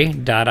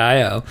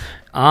Messari.io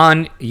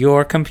on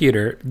your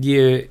computer,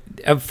 you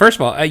first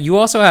of all, you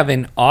also have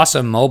an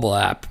awesome mobile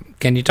app.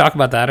 Can you talk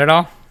about that at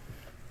all?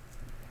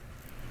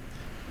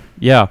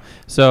 Yeah,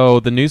 so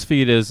the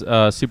newsfeed is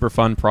a super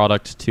fun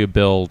product to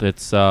build.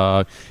 It's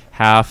half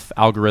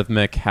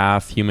algorithmic,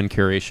 half human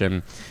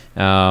curation,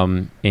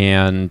 and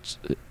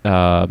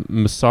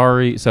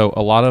Messari. So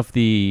a lot of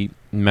the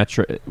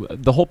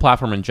whole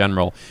platform in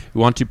general,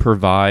 we want to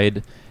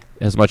provide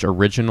as much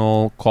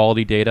original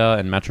quality data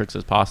and metrics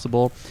as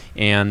possible,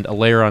 and a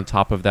layer on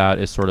top of that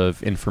is sort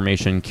of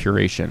information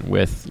curation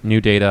with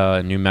new data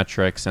and new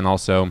metrics, and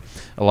also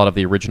a lot of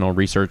the original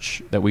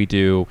research that we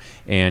do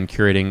and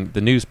curating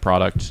the news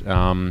product.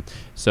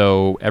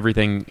 So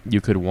everything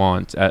you could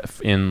want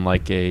in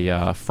like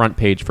a front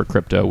page for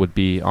crypto would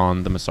be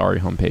on the Messari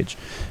homepage.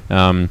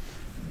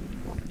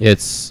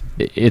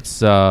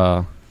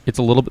 It's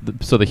a little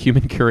bit, so the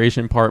human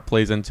curation part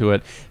plays into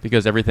it,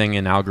 because everything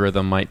an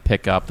algorithm might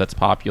pick up that's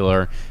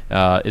popular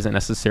isn't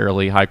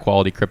necessarily high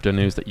quality crypto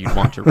news that you'd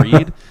want to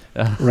read.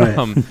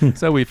 Right.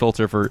 So we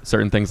filter for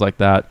certain things like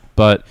that.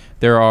 But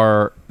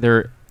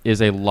there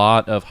is a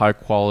lot of high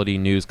quality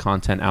news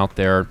content out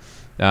there,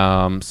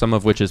 some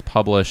of which is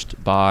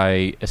published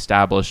by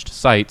established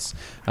sites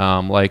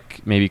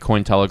like maybe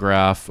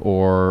Cointelegraph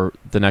or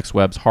the Next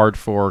Web's Hard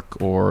Fork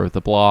or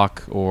The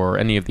Block or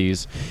any of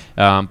these.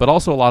 But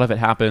also a lot of it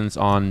happens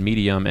on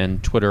Medium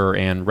and Twitter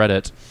and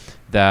Reddit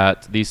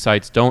that these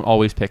sites don't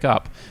always pick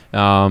up.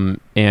 And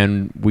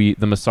the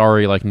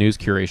Messari like news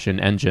curation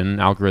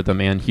engine,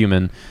 algorithm and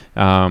human,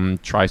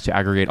 tries to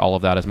aggregate all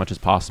of that as much as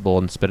possible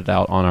and spit it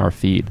out on our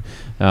feed.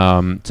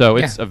 So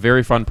it's a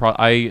very fun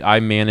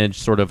I manage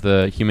sort of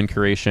the human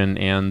curation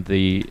and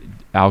the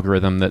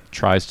algorithm that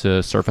tries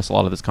to surface a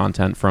lot of this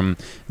content from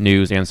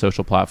news and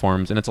social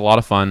platforms, and it's a lot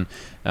of fun.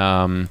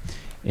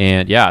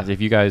 And yeah, if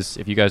you guys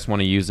want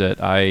to use it,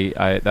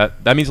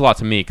 that means a lot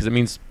to me, because it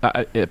means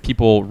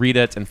people read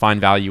it and find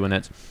value in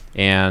it,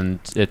 and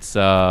it's.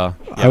 I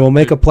will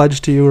make a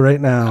pledge to you right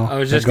now. I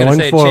was just going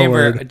to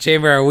say,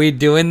 Chamber, are we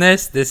doing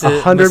this? This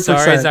is 100%.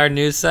 Messari's our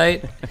news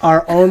site.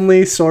 Our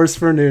only source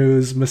for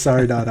news,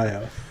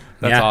 Messari.io.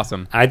 That's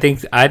awesome. I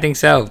think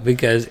so,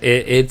 because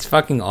it's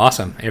fucking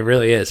awesome. It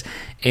really is.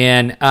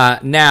 And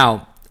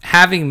now,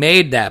 having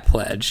made that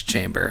pledge,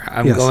 Chamber,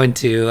 I'm going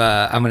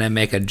to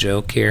make a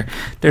joke here.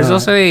 There's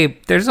also a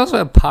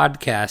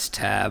podcast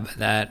tab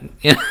that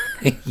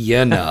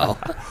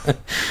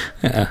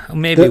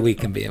maybe we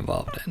can be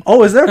involved in.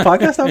 Oh, is there a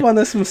podcast tab on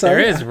this Messari? There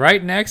is,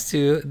 right next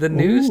to the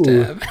news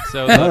tab.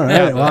 So all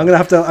right. Well, I'm gonna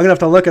have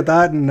to look at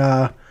that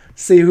and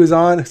see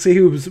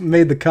who's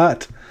made the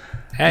cut.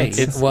 Hey,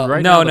 it's well,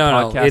 right no.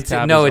 It's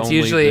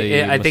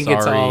usually. I think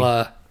it's all.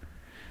 I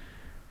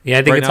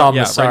think right it's now, all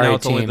Messari right now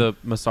it's team. only the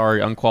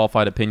Messari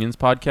Unqualified Opinions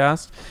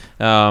podcast,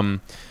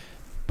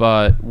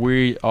 but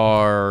we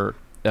are.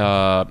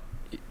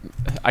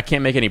 I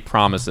can't make any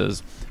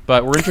promises,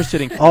 but we're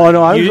interested in. Oh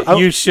no,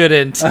 you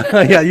shouldn't.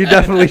 Yeah, you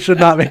definitely should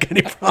not make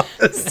any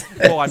promises.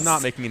 Well, I'm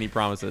not making any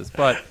promises,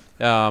 but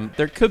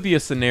there could be a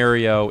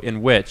scenario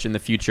in which, in the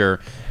future,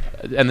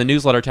 and the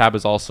newsletter tab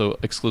is also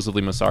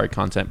exclusively Messari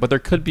content, but there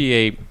could be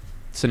a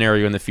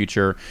scenario in the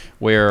future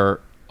where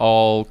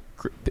all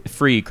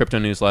free crypto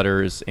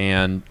newsletters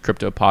and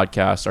crypto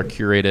podcasts are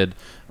curated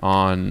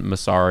on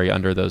Messari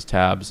under those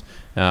tabs.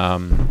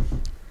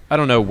 I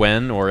don't know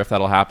when or if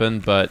that'll happen,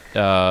 but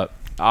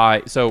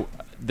so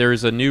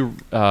there's a new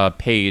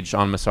page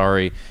on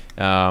Messari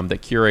that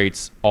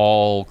curates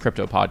all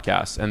crypto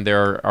podcasts, and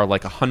there are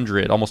like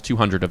 100, almost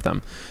 200 of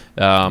them.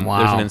 Wow.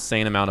 There's an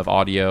insane amount of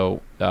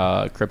audio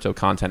crypto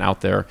content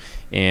out there,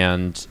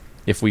 and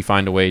if we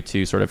find a way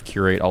to sort of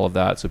curate all of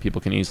that so people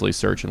can easily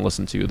search and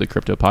listen to the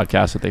crypto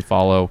podcasts that they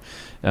follow,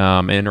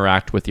 and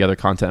interact with the other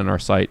content on our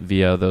site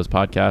via those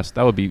podcasts,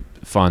 that would be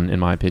fun, in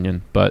my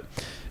opinion. But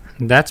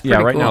that's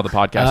pretty right cool. now the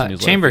podcast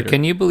newsletter Chamber, feeder.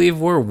 can you believe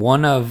we're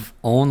one of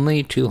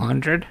only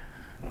 200?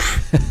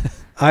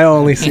 I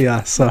only see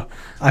us, so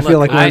I feel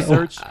like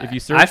if you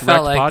search I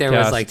felt Rect like there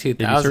was Podcast- like If you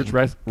 2,000.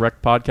 search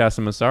Rec Podcast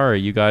and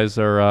Messari, you guys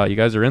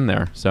are in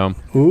there. So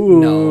ooh.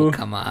 No,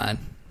 come on.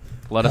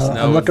 let us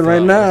know. I'm looking if, right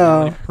any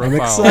now. I'm profile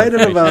excited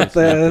information about needs to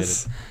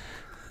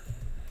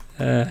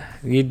be this.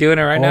 You doing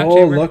it right now, Oh,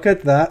 Chamber? look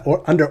at that.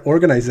 Under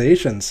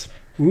organizations.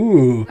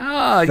 Ooh.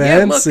 Oh,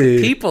 yeah, look,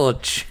 fancy. people.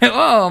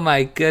 Oh,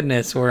 my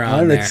goodness, we're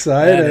on I'm there.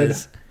 excited.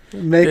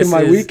 Making this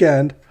my is-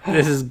 weekend.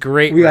 This is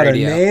great We got our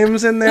radio.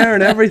 names in there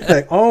and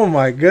everything. Oh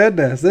my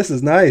goodness. This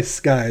is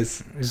nice,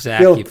 guys. Zach,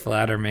 Feel- you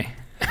flatter me.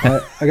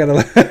 I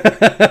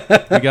gotta.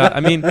 We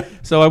got.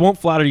 So I won't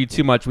flatter you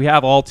too much. We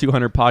have all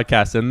 200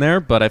 podcasts in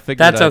there, but I figured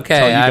That's I'd okay.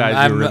 tell you guys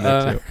I'm- you were in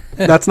there I'm, too.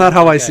 That's not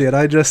how I see it.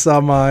 I just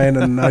saw mine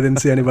and I didn't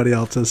see anybody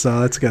else's,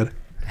 so that's good.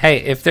 Hey,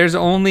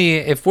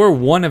 if we're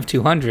one of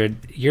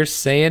 200, you're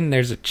saying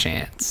there's a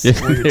chance.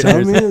 Tell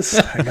me this.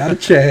 I got a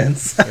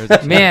chance.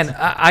 Man,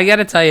 I got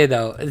to tell you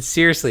though,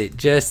 seriously,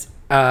 just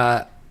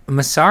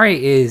Messari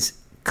is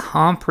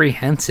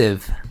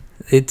comprehensive.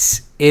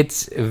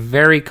 It's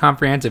very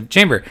comprehensive.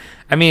 Chamber,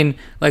 I mean,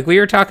 like we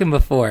were talking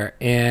before,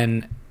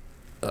 and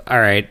all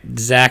right,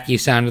 Zach, you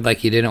sounded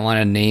like you didn't want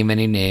to name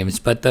any names,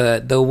 but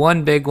the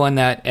one big one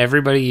that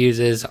everybody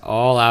uses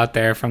all out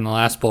there from the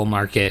last bull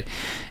market,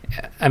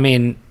 I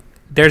mean,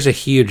 there's a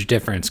huge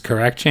difference,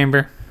 correct,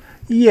 Chamber?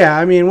 Yeah,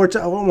 I mean, we're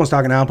almost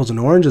talking apples and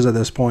oranges at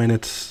this point.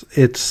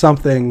 It's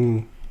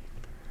something.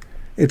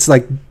 It's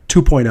like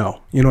 2.0.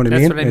 You know what I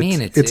That's mean? what I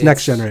mean. It's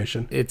next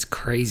generation. It's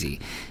crazy.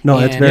 No,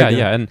 it's very good.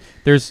 Yeah. And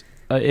there's,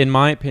 in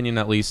my opinion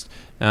at least,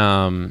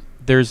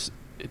 there's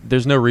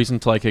no reason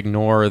to like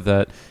ignore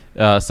that.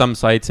 Some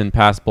sites in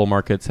past bull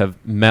markets have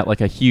met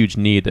like a huge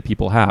need that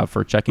people have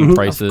for checking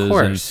prices Of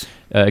course.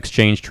 and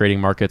exchange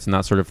trading markets and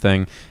that sort of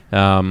thing.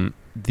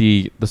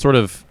 The sort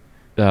of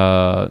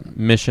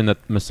mission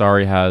that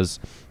Messari has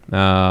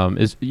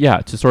is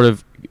to sort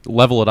of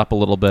level it up a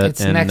little bit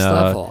It's and next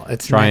level.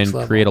 It's try next and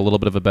level. create a little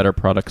bit of a better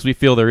product, because we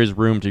feel there is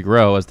room to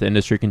grow as the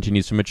industry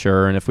continues to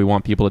mature, and if we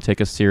want people to take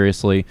us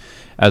seriously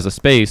as a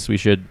space, we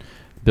should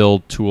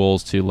build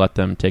tools to let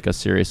them take us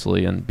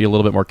seriously and be a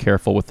little bit more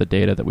careful with the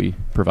data that we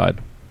provide.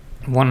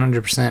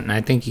 100%, and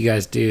I think you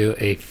guys do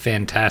a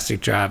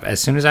fantastic job. As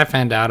soon as I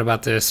found out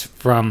about this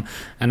and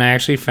I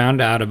actually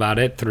found out about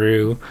it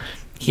through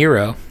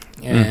Hero,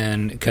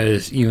 and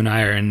because you and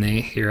I are in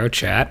the Hero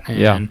chat,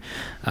 and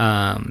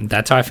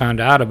that's how I found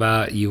out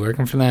about you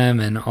working for them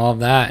and all of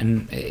that,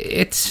 and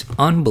it's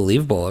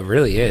unbelievable. It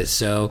really is.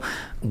 So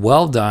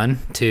well done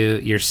to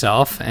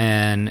yourself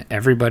and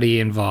everybody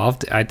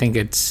involved. I think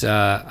it's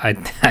I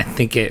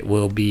think it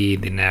will be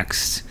the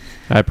next.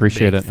 I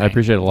appreciate Big it. thing. I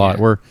appreciate it a lot.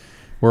 Yeah.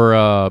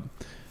 We're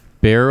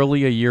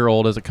barely a year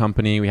old as a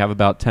company. We have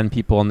about 10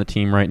 people on the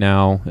team right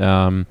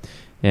now,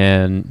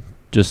 and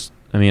just,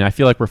 I mean, I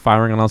feel like we're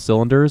firing on all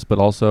cylinders, but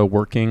also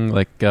working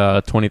like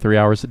 23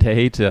 hours a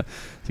day to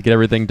get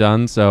everything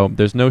done. So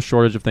there's no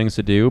shortage of things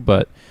to do,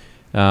 but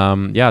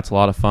it's a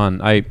lot of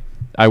fun.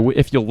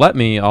 If you'll let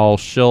me, I'll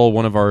shill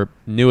one of our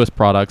newest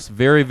products,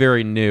 very,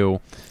 very new,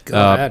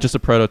 Go ahead. just a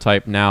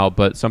prototype now,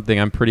 but something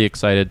I'm pretty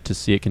excited to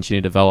see it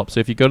continue to develop. So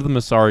if you go to the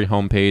Messari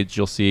homepage,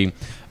 you'll see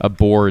a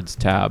boards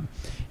tab.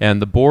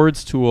 And the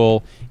boards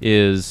tool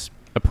is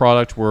a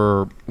product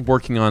we're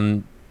working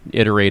on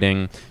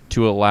iterating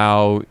to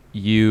allow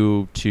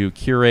you to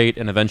curate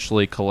and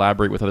eventually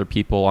collaborate with other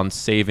people on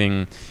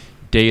saving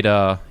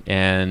data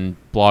and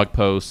blog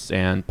posts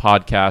and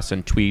podcasts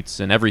and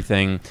tweets and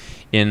everything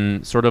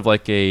in sort of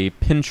like a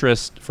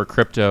Pinterest for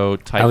crypto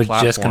type I was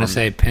platform, just going to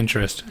say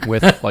Pinterest.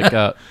 with like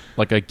a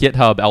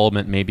GitHub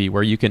element maybe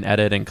where you can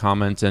edit and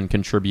comment and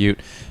contribute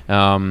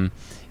on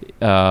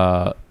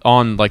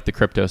like the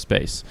crypto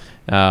space.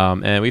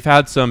 And we've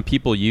had some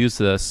people use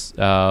this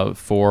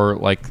for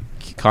like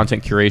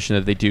content curation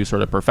that they do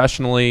sort of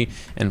professionally,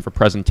 and for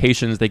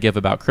presentations they give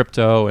about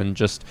crypto and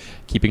just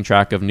keeping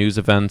track of news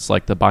events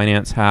like the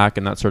Binance hack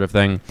and that sort of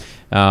thing.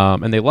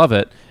 And they love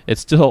it.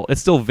 It's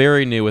still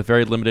very new with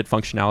very limited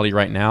functionality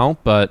right now,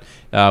 but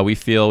we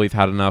feel we've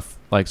had enough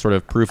like sort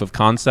of proof of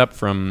concept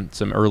from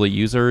some early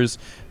users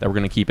that we're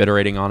going to keep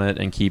iterating on it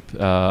and keep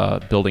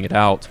building it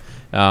out.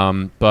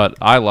 But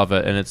I love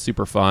it, and it's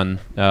super fun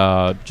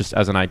just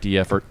as an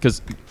idea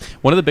because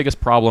one of the biggest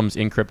problems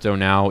in crypto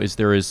now is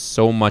there is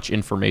so much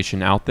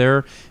information out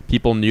there.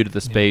 People new to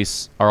the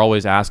space are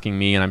always asking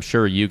me, and I'm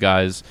sure you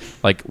guys,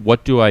 like,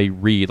 what do I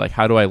read? Like,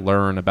 how do I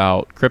learn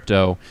about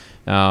crypto?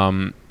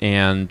 And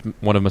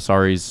one of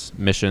Messari's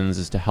missions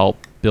is to help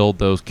build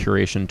those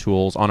curation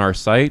tools on our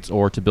site,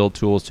 or to build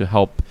tools to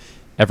help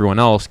everyone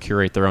else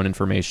curate their own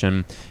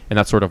information, and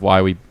that's sort of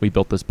why we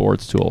built this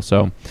boards tool.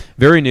 So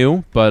very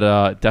new,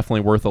 but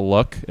definitely worth a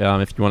look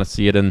if you want to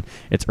see it in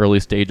its early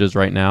stages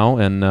right now,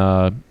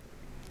 and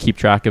keep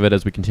track of it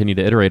as we continue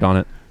to iterate on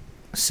it.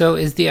 So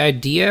is the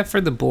idea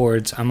for the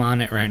boards, I'm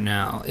on it right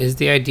now, is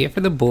the idea for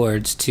the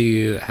boards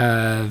to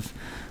have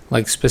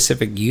like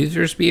specific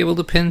users be able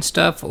to pin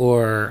stuff,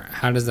 or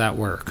how does that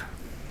work?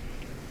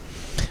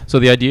 So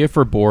the idea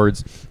for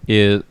boards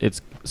is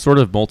it's sort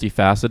of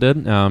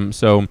multifaceted.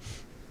 So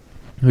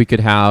we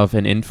could have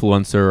an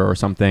influencer or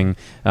something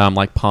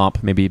like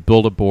Pomp maybe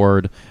build a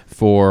board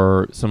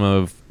for some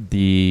of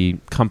the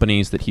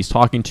companies that he's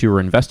talking to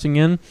or investing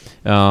in,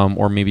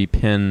 or maybe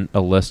pin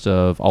a list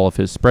of all of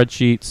his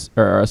spreadsheets,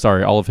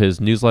 all of his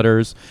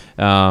newsletters,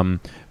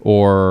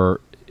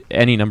 or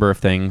any number of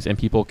things, and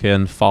people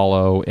can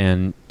follow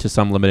and to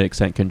some limited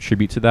extent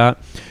contribute to that.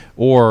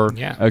 Or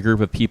a group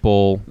of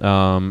people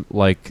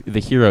like the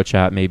Hero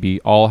Chat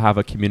maybe all have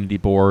a community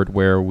board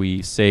where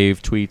we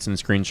save tweets and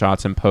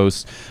screenshots and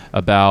posts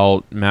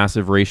about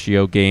massive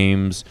ratio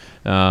games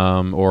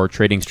or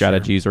trading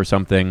strategies or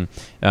something.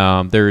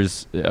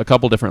 There's a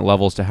couple different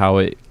levels to how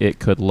it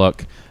could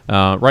look.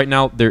 Right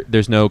now,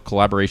 there's no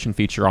collaboration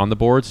feature on the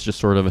boards, it's just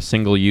sort of a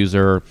single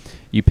user.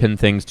 You pin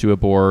things to a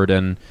board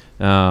and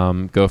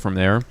go from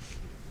there.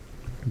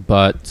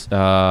 But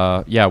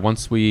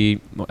as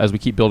we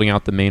keep building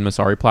out the main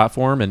Messari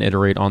platform and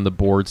iterate on the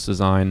board's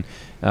design,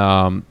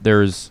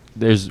 there's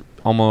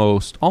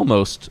almost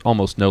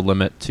no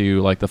limit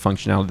to like the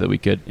functionality that we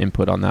could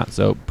input on that.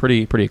 So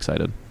pretty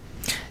excited.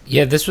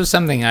 Yeah, this was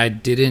something I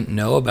didn't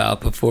know about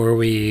before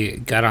we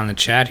got on the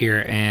chat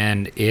here,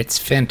 and it's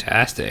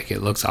fantastic.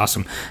 It looks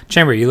awesome.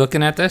 Chamber, you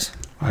looking at this?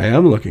 I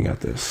am looking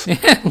at this.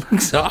 It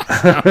looks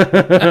awesome.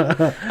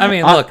 I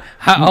mean, look,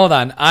 hold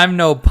on. I'm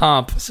no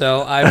Pomp,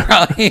 so I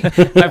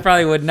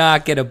probably would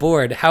not get a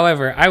board.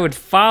 However, I would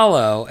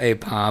follow a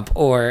Pomp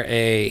or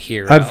a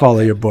Hero. I'd follow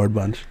your board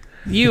bunch.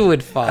 You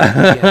would follow.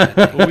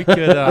 Yeah.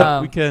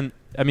 We can.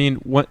 I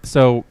mean,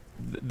 so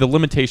the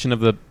limitation of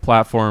the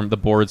platform, the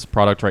boards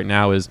product right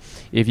now is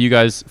if you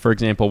guys, for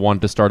example,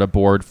 wanted to start a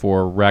board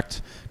for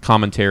Rekt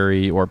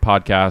commentary or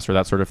podcast or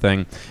that sort of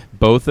thing,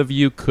 both of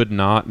you could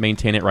not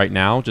maintain it right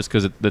now just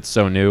because it's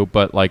so new.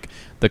 But like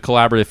the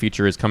collaborative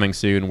feature is coming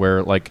soon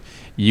where like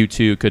you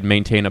two could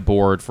maintain a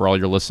board for all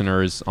your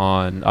listeners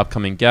on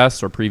upcoming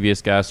guests or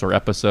previous guests or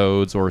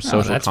episodes or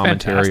social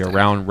commentary fantastic.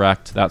 Around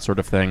Rekt, that sort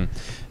of thing.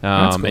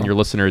 Cool. And your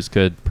listeners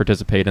could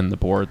participate in the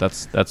board.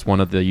 That's one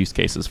of the use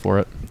cases for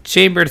it.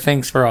 Chamber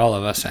thinks for all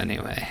of us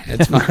anyway.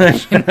 It's fine.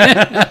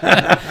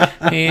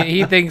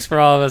 he thinks for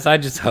all of us. I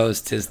just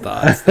host his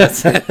thoughts.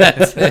 That's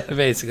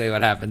basically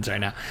what happens right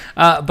now.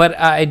 But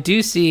I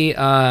do see,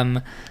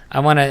 I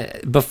want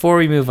to, before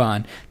we move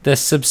on, the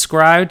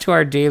subscribe to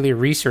our daily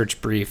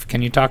research brief.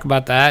 Can you talk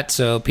about that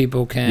so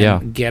people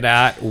can get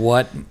at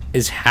what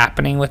is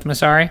happening with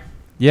Messari?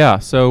 Yeah,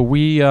 so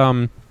we...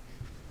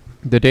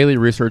 the daily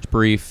research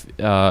brief,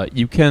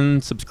 you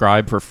can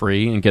subscribe for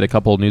free and get a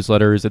couple of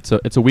newsletters.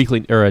 It's a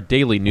weekly or a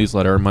daily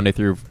newsletter, Monday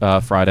through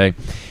Friday,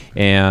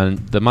 and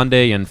the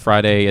Monday and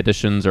Friday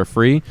editions are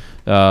free.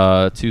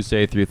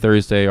 Tuesday through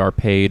Thursday are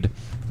paid,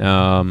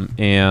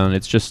 and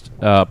it's just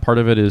part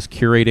of it is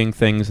curating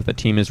things that the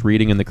team is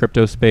reading in the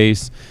crypto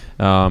space,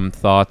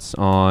 thoughts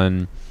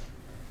on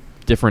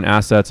different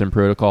assets and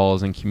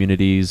protocols and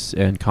communities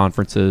and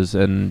conferences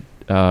and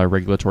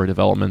regulatory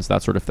developments,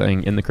 that sort of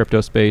thing in the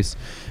crypto space,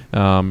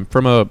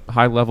 from a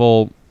high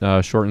level,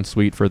 short and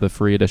sweet for the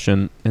free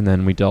edition, and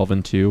then we delve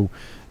into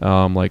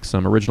like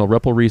some original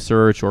Ripple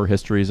research or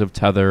histories of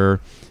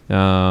Tether,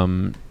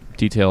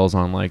 details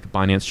on like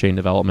Binance Chain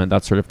development,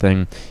 that sort of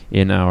thing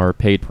in our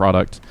paid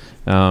product.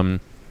 But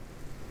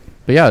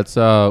yeah, it's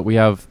we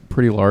have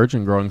pretty large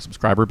and growing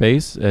subscriber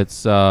base.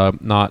 It's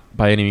not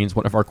by any means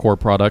one of our core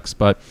products,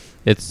 but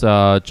it's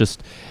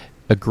just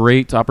a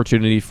great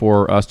opportunity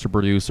for us to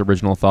produce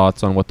original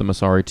thoughts on what the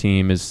Messari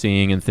team is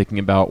seeing and thinking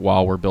about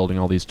while we're building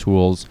all these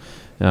tools.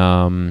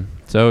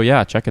 So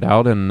yeah, check it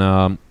out and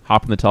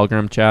hop in the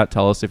Telegram chat.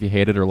 Tell us if you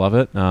hate it or love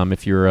it,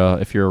 if you're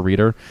a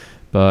reader.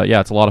 But yeah,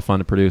 it's a lot of fun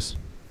to produce.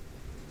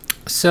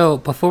 So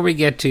before we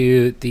get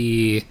to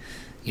the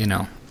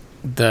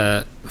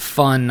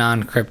fun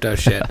non-crypto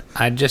shit,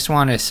 I just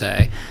want to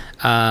say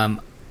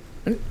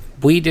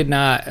we did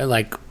not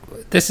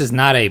this is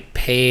not a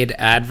paid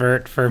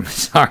advert for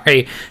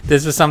Messari.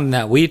 This is something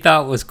that we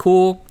thought was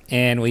cool,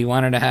 and we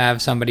wanted to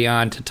have somebody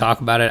on to talk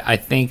about it. I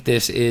think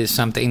this is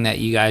something that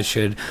you guys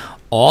should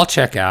all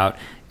check out.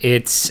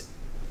 It's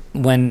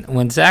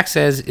when Zach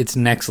says it's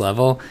next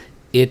level,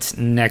 it's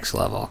next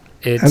level.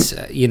 It's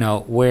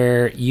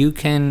where you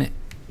can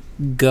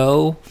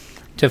go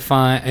to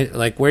find,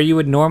 like, where you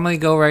would normally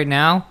go right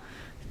now.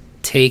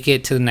 Take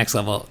it to the next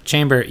level.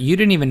 Chamber, you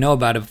didn't even know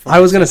about it. I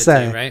was going to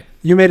say, right?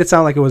 You made it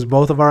sound like it was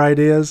both of our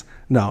ideas.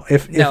 No,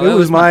 if it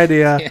was my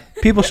idea, yeah.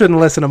 People shouldn't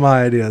listen to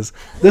my ideas.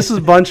 This is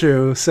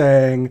Bunchu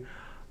saying,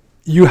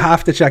 you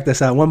have to check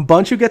this out. When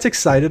Bunchu gets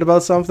excited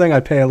about something,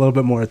 I pay a little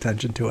bit more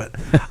attention to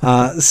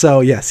it.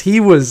 So yes, he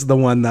was the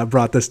one that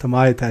brought this to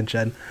my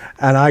attention,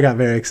 and I got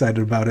very excited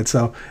about it.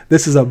 So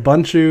this is a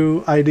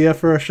Bunchu idea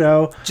for a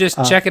show. Just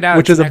check it out.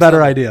 Which is a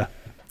better idea.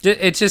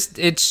 It's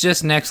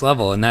just next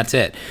level, and that's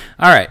it.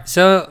 All right,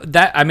 so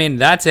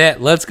that's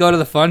it. Let's go to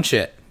the fun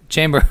shit.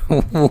 Chamber,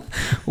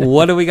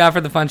 what do we got for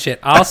the fun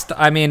shit? I'll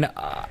start.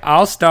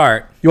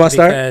 You want to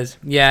start?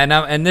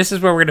 Yeah, and this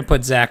is where we're gonna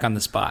put Zach on the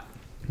spot.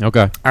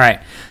 Okay. All right.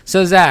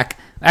 So Zach,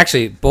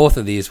 actually, both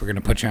of these we're gonna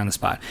put you on the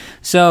spot.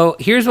 So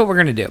here's what we're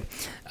gonna do.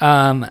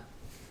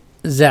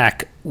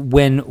 Zach,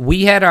 when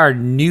we had our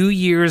New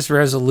Year's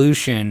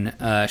resolution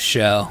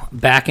show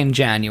back in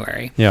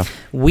January,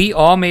 we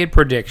all made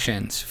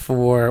predictions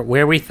for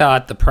where we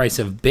thought the price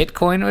of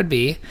Bitcoin would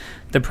be,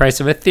 the price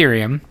of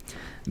Ethereum,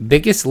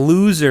 biggest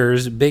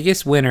losers,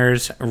 biggest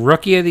winners,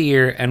 rookie of the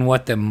year, and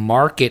what the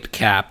market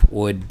cap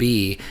would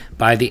be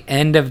by the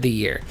end of the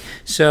year.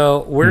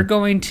 So we're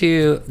going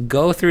to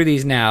go through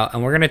these now,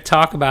 and we're going to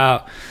talk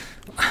about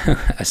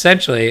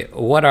essentially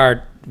what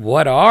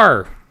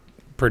our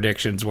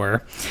predictions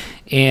were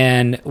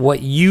and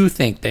what you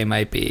think they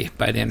might be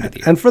by the end of the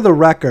year. And for the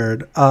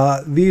record,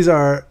 these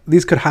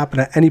could happen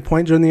at any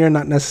point during the year,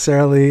 not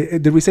necessarily.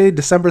 Did we say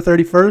December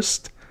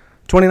 31st,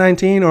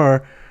 2019,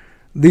 or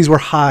these were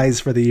highs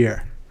for the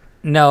year?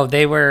 No,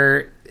 they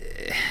were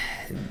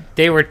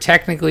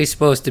technically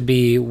supposed to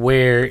be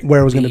where it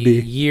was going to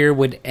be. Year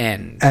would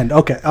end.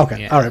 Okay.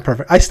 Yeah. All right,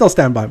 perfect. I still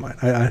stand by mine.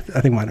 I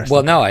think mine are still.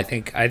 Well, no, I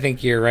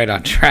think you're right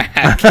on track.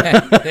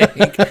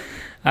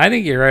 I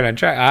think you're right on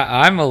track.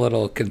 I'm a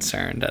little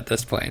concerned at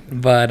this point.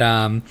 But,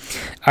 all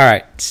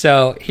right.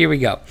 So, here we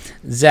go.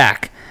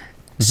 Zach.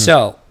 Mm-hmm.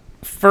 So,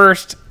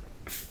 first,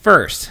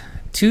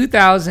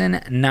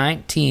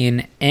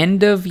 2019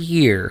 end of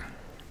year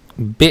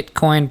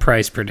Bitcoin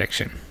price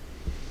prediction.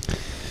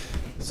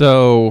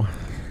 So,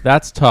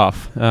 that's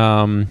tough.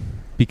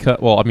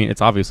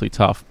 It's obviously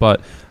tough.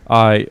 But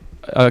a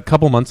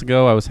couple months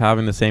ago, I was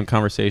having the same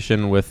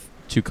conversation with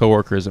two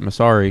coworkers at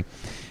Messari.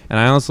 And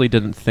I honestly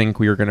didn't think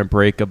we were going to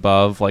break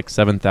above like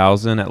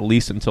 7,000 at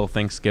least until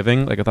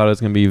Thanksgiving. Like I thought it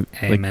was going to be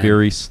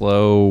very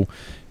slow,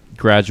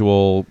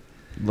 gradual,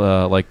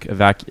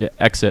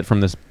 exit from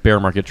this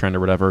bear market trend or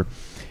whatever.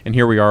 And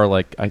here we are.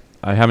 Like I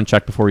haven't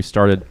checked before we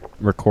started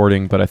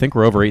recording, but I think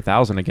we're over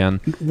 8,000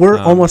 again. We're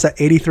almost at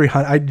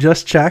 8,300. I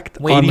just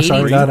checked. Wait,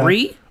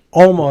 83?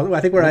 Almost.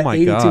 I think we're at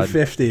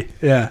 8,250.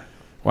 Yeah.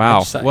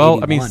 Wow.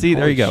 Well, 81. See,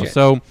 there you go. Shit.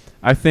 So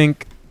I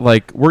think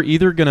like we're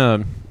either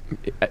gonna.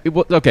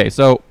 Okay,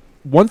 so.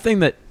 One thing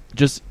that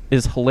just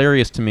is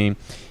hilarious to me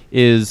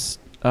is,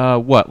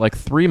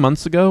 3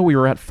 months ago we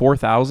were at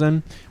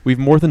 4,000. We've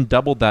more than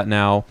doubled that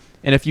now.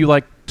 And if you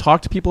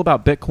talk to people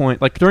about Bitcoin,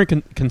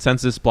 during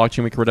Consensus,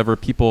 Blockchain Week or whatever,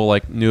 people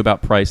knew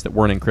about price that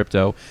weren't in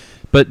crypto.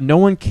 But no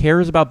one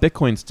cares about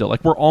Bitcoin still.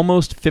 We're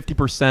almost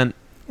 50%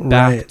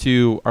 back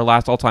to our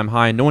last all-time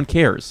high. And no one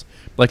cares.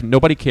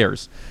 Nobody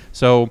cares.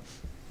 So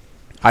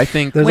I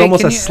think there's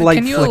almost a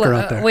slight flicker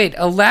out there. Wait,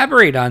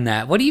 elaborate on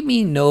that. What do you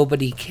mean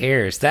nobody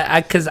cares?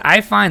 Because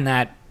I find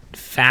that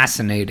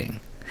fascinating.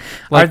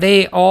 Are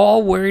they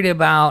all worried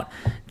about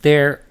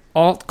their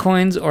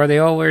altcoins, or are they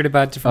all worried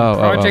about different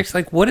projects?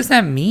 What does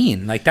that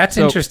mean? That's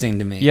interesting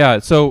to me. Yeah.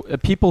 So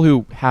people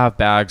who have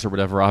bags or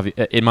whatever,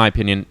 in my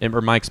opinion,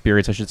 or my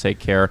experience, I should say,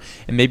 care.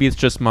 And maybe it's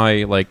just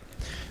my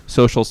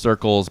social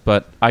circles,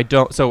 but I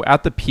don't. So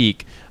at the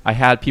peak, I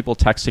had people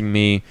texting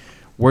me,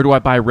 where do I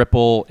buy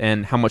Ripple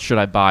and how much should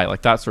I buy?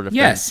 That sort of thing.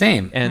 Yeah,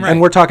 same. And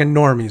we're talking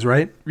normies,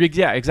 right?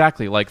 Yeah,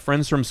 exactly.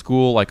 Friends from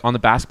school, on the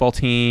basketball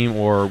team,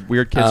 or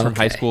weird kids from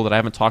high school that I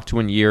haven't talked to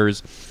in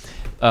years.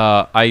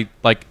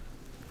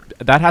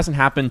 That hasn't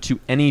happened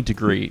to any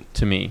degree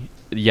to me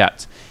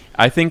yet.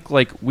 I think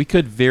we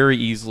could very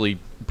easily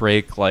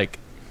break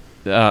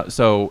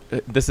so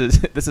this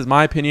is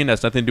my opinion. It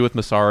has nothing to do with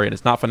Messari, and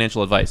it's not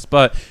financial advice.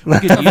 But we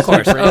could of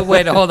course.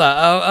 Wait, hold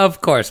on.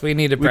 Of course, we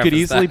need to. We could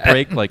easily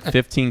break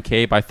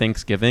 15K by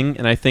Thanksgiving,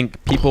 and I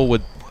think people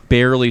would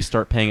barely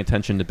start paying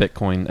attention to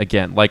Bitcoin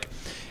again.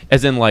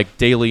 As in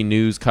daily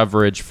news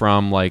coverage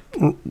from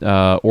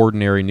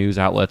ordinary news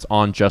outlets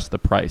on just the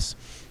price.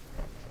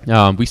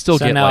 We still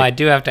get I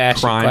do have to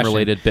ask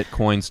crime-related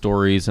Bitcoin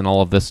stories and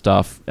all of this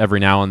stuff every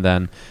now and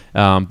then.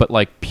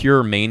 But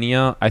pure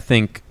mania, I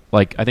think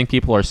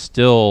people are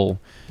still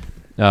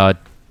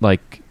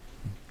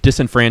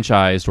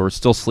disenfranchised or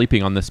still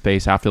sleeping on this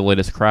space after the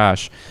latest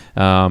crash.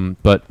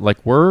 But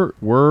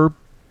we're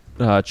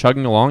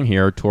chugging along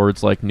here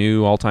towards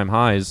new all-time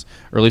highs,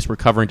 or at least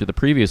recovering to the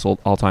previous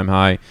all-time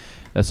high.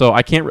 So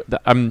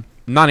I'm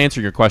not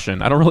answering your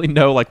question. I don't really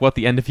know what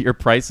the end of year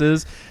price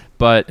is,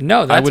 But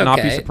No, I that's would not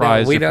be okay.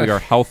 surprised No, we if we don't- are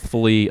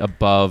healthfully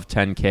above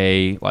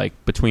 10K, like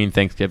between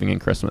Thanksgiving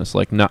and Christmas.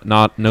 Like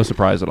no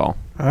surprise at all.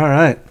 All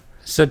right.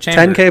 So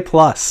Chamber, 10K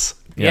plus.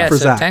 yeah, for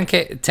so Zach.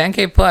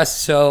 10K plus.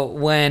 So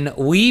when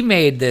we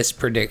made this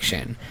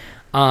prediction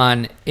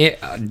on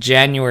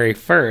January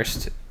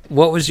 1st,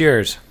 what was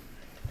yours?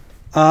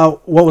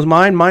 What was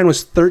mine? Mine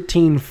was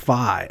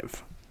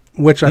 13.5,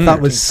 which I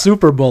thought was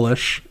super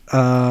bullish.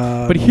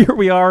 But here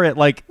we are at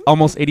like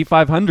almost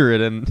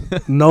 8,500,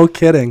 and No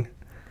kidding.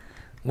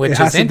 Which It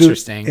has is to do-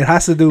 interesting. it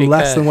has to do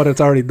less because- than what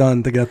it's already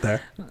done to get there.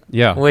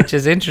 yeah, Which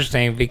is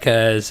interesting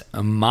because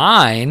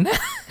mine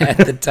at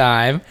the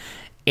time,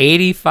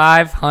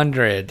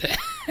 8,500.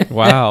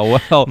 wow.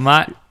 Well,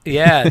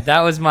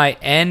 That was my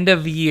end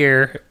of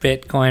year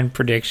Bitcoin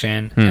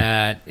prediction.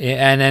 And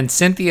then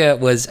Cynthia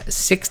was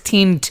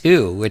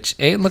 16.2, which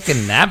ain't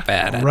looking that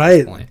bad at Right.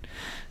 this point.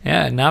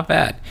 Yeah, not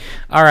bad.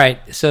 All right,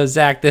 so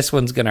Zach, this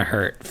one's gonna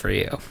hurt for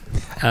you.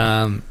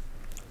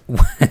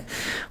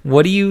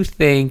 What do you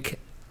think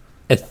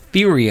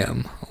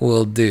Ethereum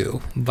will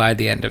do by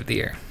the end of the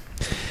year?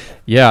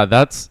 yeah,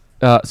 that's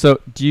so.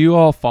 Do you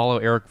all follow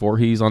Eric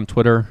Voorhees on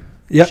Twitter?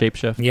 Yep.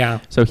 Shapeshift. Yeah.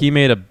 So he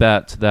made a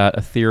bet that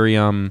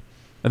Ethereum,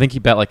 I think he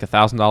bet like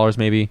 $1,000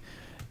 maybe,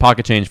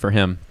 pocket change for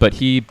him, but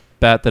he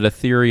bet that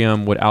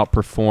Ethereum would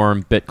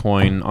outperform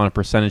Bitcoin on a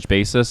percentage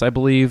basis, I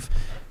believe,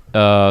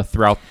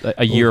 throughout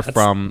a year that's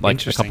from like a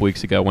interesting. couple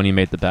weeks ago when he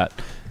made the bet,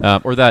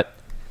 or that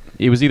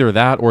it was either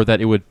that or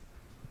that it would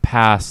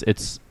pass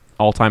its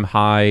all-time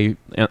high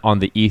on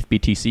the ETH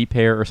BTC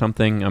pair or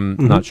something. I'm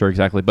not sure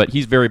exactly, but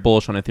he's very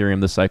bullish on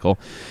Ethereum this cycle.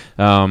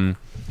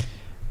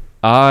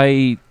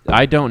 I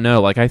don't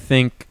know. Like I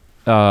think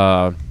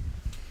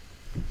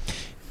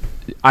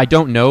I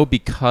don't know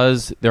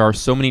because there are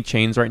so many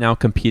chains right now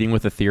competing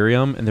with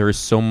Ethereum, and there is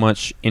so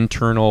much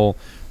internal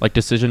like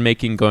decision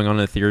making going on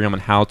in Ethereum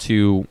and how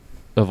to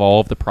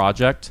evolve the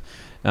project.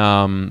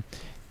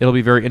 It'll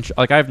be very interesting.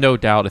 Like I have no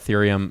doubt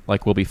Ethereum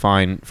like will be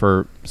fine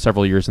for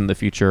several years in the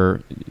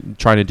future,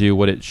 trying to do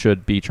what it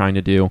should be trying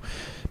to do.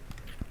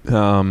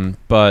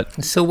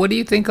 But So what do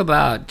you think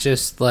about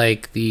just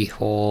like the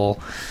whole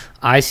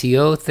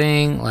ICO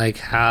thing? Like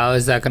how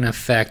is that going to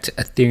affect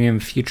Ethereum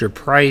future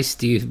price?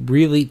 Do you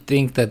really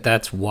think that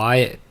that's why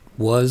it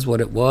was what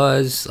it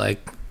was?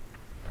 Like,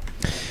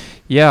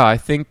 yeah, I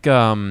think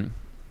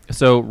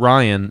so.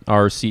 Ryan,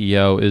 our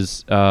CEO,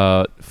 is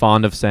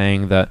fond of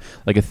saying that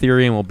like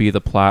Ethereum will be the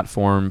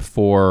platform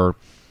for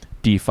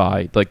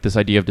DeFi, like this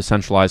idea of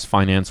decentralized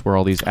finance, where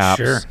all these apps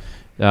Sure.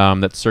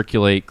 that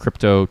circulate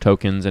crypto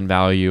tokens and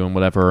value and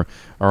whatever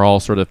are all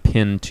sort of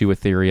pinned to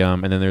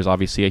Ethereum. And then there's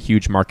obviously a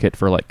huge market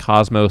for like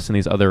Cosmos and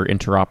these other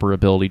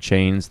interoperability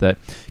chains that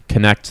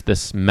connect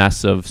this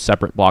mess of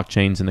separate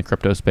blockchains in the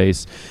crypto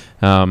space.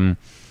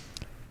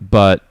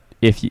 But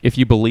if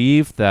you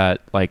believe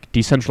that like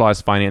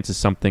decentralized finance is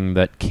something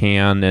that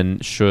can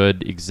and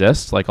should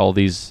exist, like all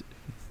these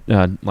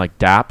like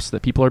dApps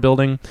that people are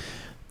building,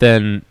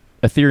 then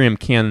Ethereum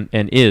can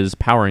and is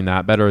powering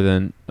that better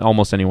than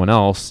almost anyone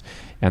else,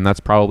 and that's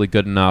probably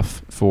good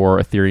enough for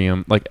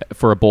Ethereum, like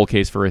for a bull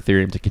case for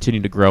Ethereum to continue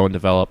to grow and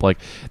develop. Like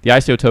the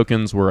ICO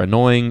tokens were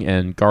annoying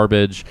and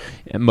garbage,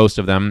 and most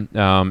of them,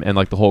 and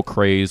like the whole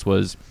craze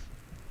was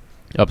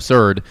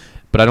absurd.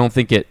 But I don't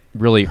think it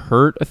really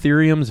hurt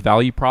Ethereum's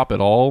value prop at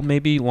all,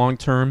 maybe long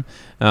term.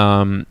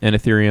 And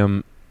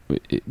Ethereum,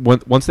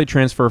 once they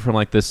transfer from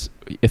like this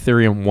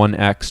Ethereum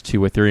 1x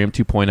to Ethereum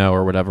 2.0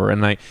 or whatever,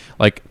 and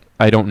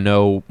I don't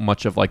know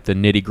much of like the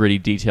nitty gritty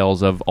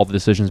details of all the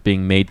decisions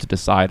being made to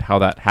decide how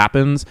that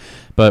happens.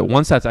 But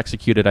once that's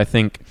executed, I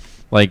think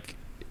like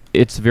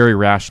it's very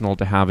rational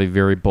to have a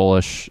very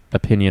bullish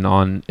opinion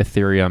on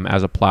Ethereum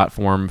as a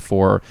platform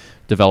for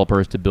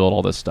developers to build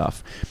all this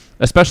stuff.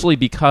 Especially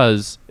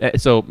because,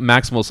 so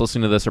Maximals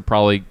listening to this are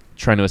probably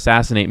trying to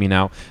assassinate me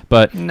now,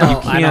 but no,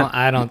 you can't,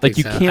 I don't like think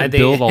you so. can't I think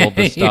build all of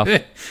this stuff.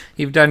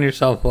 You've done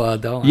yourself well,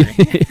 don't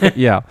worry.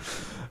 Yeah,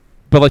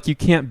 but like you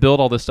can't build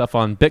all this stuff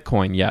on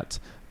Bitcoin yet.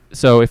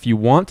 So if you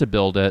want to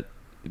build it,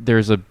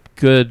 there's a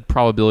good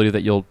probability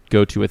that you'll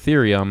go to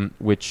Ethereum,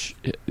 which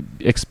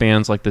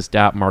expands like this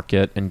dApp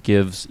market and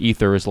gives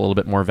Ethers a little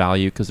bit more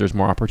value because there's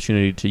more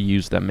opportunity to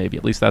use them. Maybe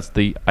at least that's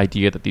the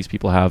idea that these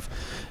people have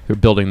who are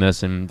building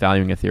this and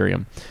valuing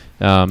Ethereum.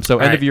 So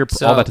end of year,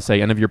 all that to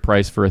say, end of year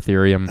price for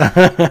Ethereum.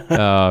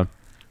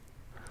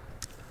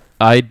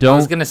 I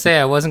was gonna say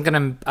I wasn't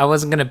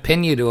gonna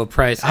pin you to a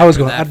price. I was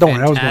after going. that Don't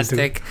worry. I was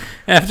going to. fantastic-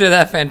 After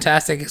that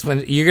fantastic is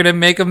when you're gonna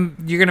make them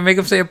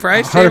say a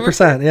price.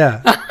 100%.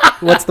 Yeah.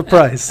 What's the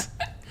price?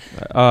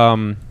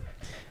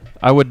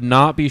 I would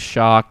not be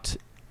shocked.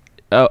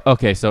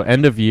 Okay, so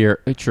end of year.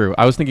 True.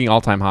 I was thinking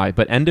all-time high,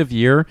 but end of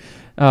year,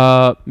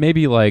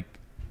 maybe like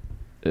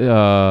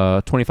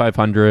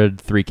 2,500,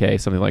 3K,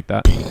 something like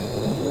that.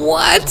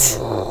 What?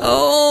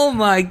 Oh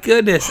my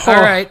goodness! All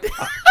right.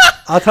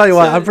 I'll tell you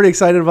what. I'm pretty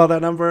excited about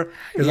that number.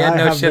 Yeah,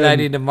 no shit. I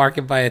need to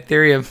market by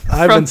Ethereum.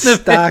 I've been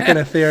stacking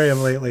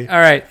Ethereum lately. All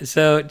right.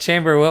 So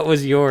Chamber, what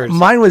was yours?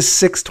 Mine was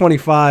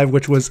 625,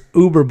 which was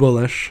uber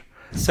bullish.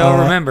 So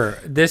remember,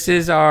 this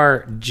is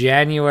our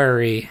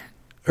January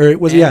Or it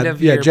was End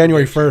of year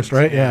January predictions. 1st,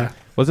 right? Yeah.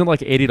 Wasn't it like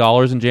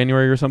 $80 in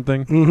January or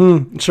something?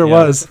 Mm-hmm. Sure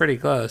Yeah. was. Pretty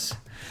close.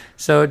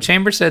 So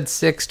Chamber said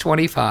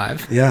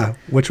 625. Yeah,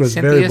 which was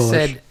Cynthia very bullish.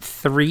 said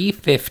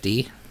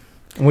 350.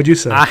 What'd you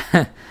say?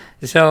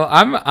 So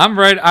I'm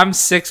right. I'm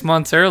 6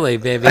 months early,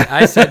 baby.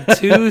 I said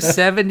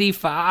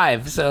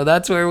 275. So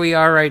that's where we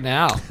are right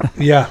now.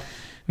 Yeah.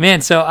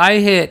 Man, so I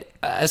hit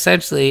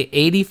essentially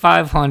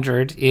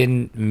 8,500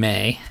 in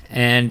May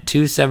and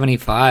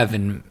 275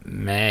 in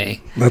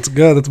May. That's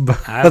good.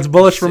 That's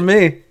bullish from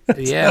me.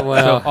 Yeah,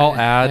 well, So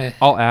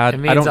I'll add. it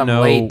means I don't I'm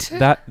know late.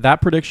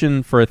 that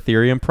prediction for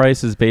Ethereum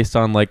price is based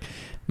on like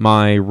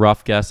my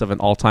rough guess of an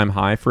all-time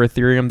high for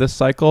Ethereum this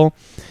cycle.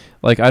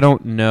 Like I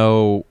don't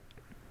know.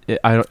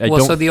 I don't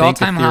so the think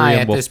all-time high Ethereum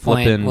at will this flip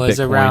point in was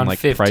Bitcoin, around like,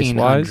 price-wise.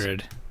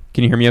 1,500.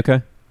 Can you hear me?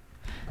 Okay.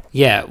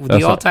 Yeah,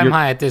 the so all-time you're-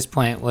 high at this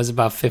point was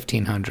about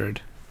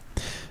 1,500.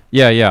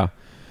 Yeah.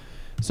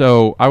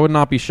 So I would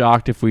not be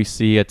shocked if we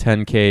see a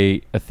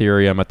 10K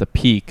Ethereum at the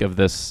peak of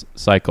this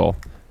cycle.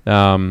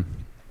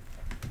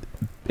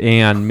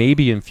 And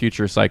maybe in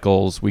future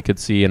cycles we could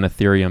see an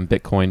Ethereum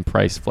Bitcoin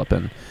price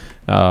flipping.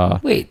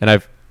 Wait. And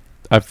I've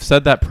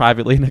said that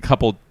privately in a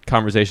couple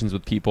conversations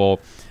with people,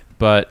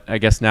 but I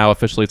guess now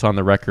officially it's on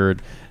the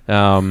record.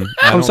 I'm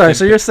sorry.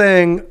 So you're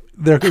saying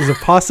there is a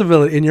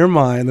possibility in your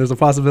mind? There's a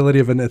possibility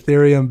of an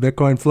Ethereum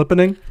Bitcoin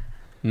flipping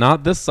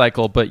not this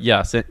cycle, but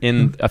yes,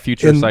 in a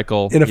future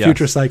cycle. In a yes.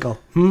 future cycle.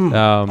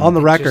 On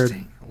the record.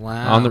 Interesting.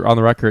 Wow. On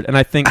the record. And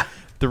I think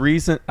the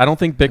reason I don't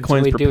think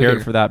Bitcoin's we do prepared here.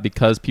 for that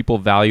because people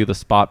value the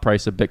spot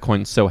price of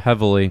Bitcoin so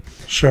heavily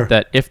Sure.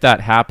 that if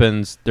that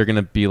happens, they're going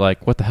to be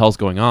like, "What the hell's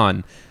going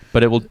on?"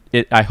 But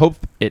I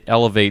hope it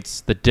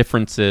elevates the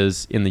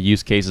differences in the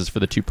use cases for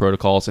the two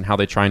protocols and how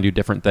they try and do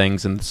different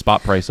things, and the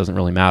spot price doesn't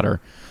really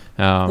matter.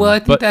 Well, I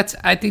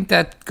think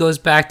that goes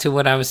back to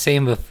what I was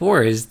saying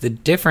before: is the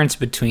difference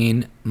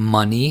between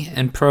money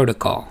and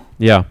protocol,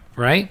 Yeah.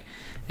 right?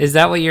 Is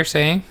that what you're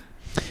saying?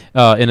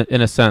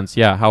 In a sense,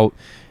 yeah. How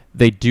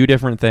they do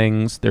different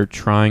things. They're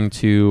trying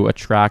to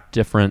attract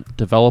different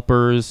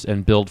developers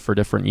and build for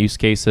different use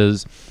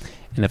cases.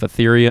 And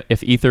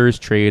if Ethers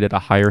trade at a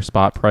higher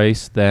spot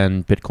price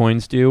than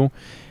Bitcoins do,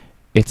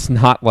 it's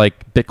not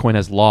like Bitcoin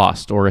has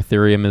lost or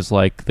Ethereum is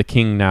like the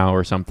king now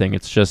or something.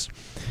 It's just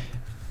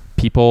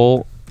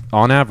people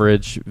on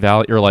average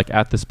value or like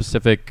at the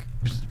specific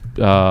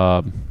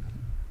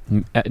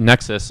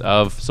nexus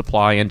of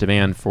supply and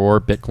demand for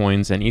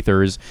Bitcoins and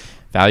Ethers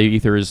value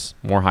Ethers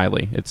more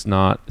highly. It's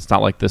not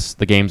like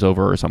the game's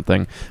over or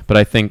something. But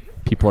I think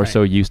people are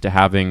so used to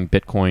having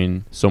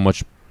Bitcoin so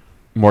much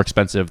more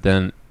expensive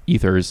than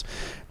Ethers,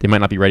 they might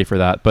not be ready for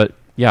that. But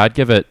yeah, I'd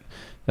give it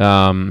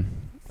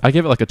like a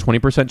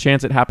 20%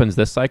 chance it happens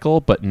this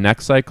cycle, but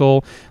next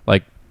cycle,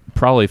 like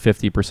probably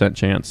 50%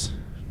 chance.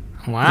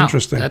 Wow,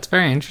 Interesting. That's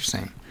very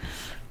interesting.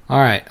 All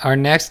right, our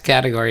next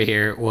category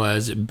here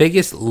was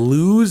biggest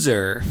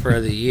loser for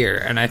the year,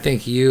 and I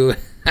think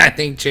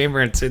Chamber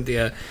and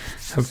Cynthia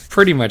have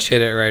pretty much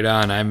hit it right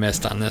on. I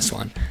missed on this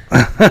one.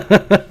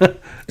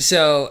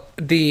 So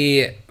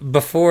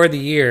before the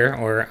year,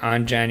 or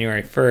on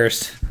January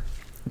 1st,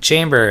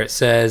 Chamber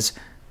says,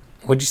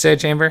 what'd you say,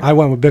 Chamber? I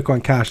went with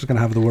Bitcoin Cash is going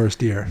to have the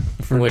worst year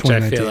for Which I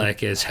 2019. feel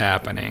like is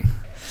happening.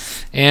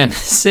 And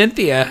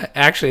Cynthia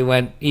actually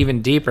went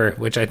even deeper,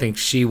 which I think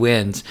she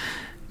wins.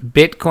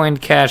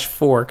 Bitcoin Cash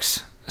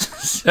forks.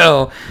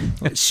 So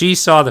she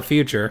saw the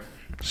future.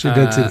 She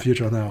did see the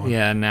future on that one.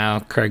 Yeah, now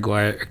Craig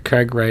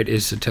Wright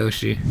is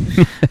Satoshi.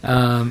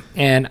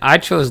 And I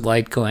chose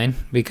Litecoin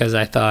because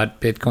I thought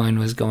Bitcoin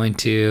was going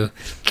to,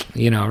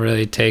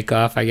 really take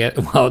off.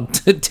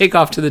 Take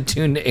off to the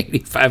tune to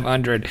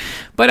 8,500.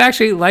 But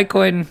actually,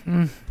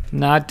 Litecoin,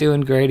 not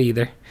doing great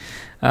either.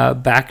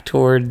 Back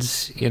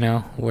towards,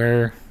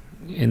 where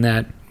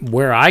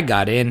I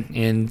got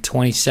in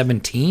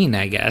 2017,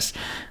 I guess,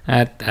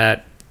 at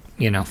that,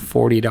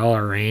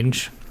 $40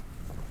 range.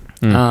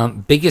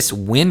 Biggest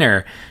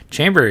winner,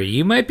 Chamber,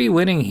 you might be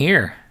winning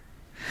here.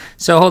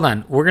 So hold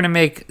on, we're gonna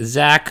make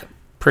Zach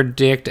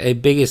predict a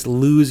biggest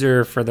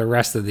loser for the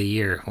rest of the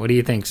year. What do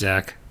you think,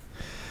 Zach?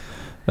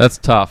 That's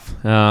tough.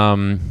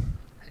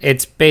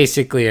 It's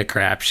basically a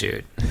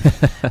crapshoot.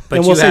 But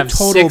And we'll say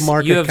total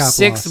market cap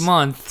 6 loss.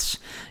 months.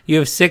 You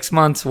have 6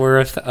 months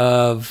worth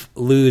of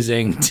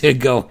losing to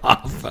go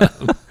off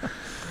of.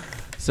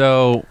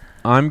 So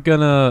I'm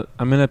gonna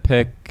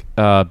pick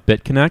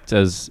BitConnect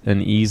as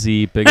an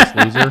easy biggest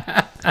loser.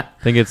 I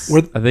think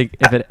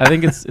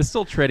it's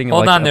still trading.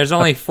 Hold like on, there's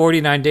only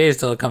 49 days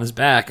till it comes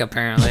back.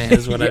 Apparently,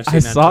 is what I've seen. I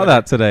on saw Twitter.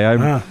 that today.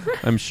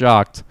 I'm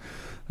shocked.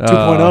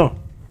 2.0.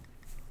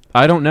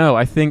 I don't know.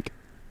 I think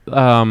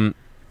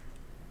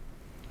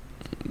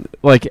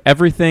like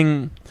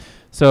everything.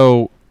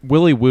 So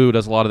Willy Woo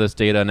does a lot of this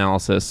data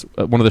analysis.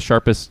 One of the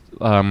sharpest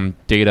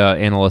data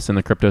analysts in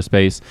the crypto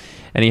space,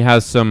 and he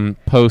has some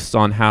posts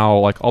on how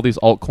like all these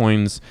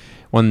altcoins,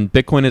 when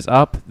Bitcoin is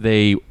up,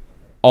 they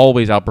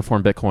always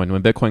outperform Bitcoin.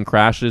 When Bitcoin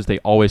crashes, they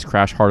always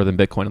crash harder than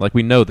Bitcoin. Like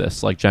we know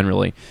this, like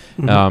generally.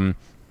 Mm-hmm.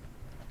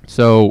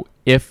 So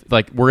if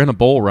like we're in a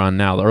bull run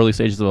now, the early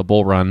stages of a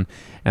bull run,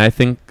 and I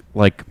think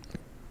like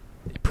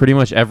pretty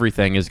much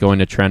everything is going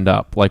to trend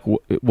up. Like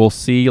we'll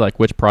see like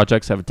which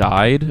projects have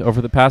died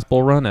over the past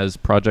bull run, as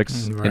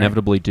projects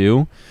inevitably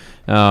do.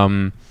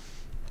 And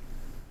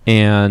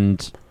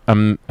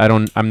I'm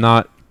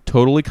not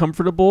totally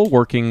comfortable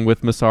working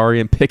with Messari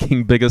and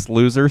picking biggest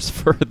losers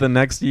for the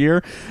next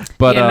year.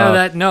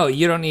 But no,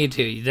 you don't need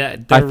to.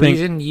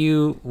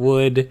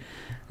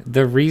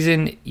 The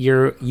reason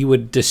you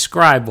would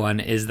describe one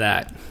is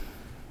that.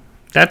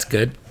 That's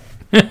good.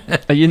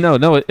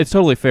 No, it's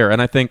totally fair,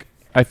 and I think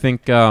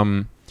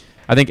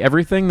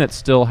everything that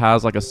still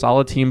has like a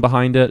solid team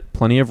behind it,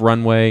 plenty of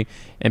runway,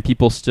 and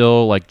people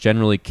still like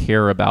generally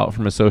care about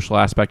from a social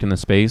aspect in the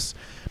space,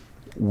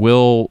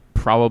 will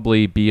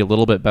probably be a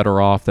little bit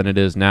better off than it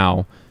is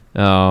now.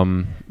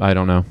 I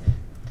don't know.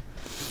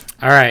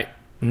 All right,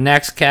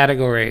 next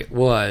category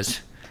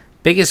was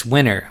biggest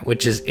winner,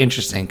 which is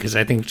interesting because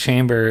I think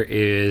Chamber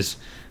is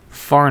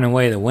far and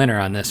away the winner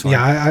on this one.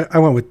 Yeah, I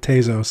went with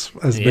Tezos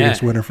as the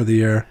biggest winner for the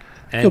year.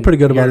 I feel pretty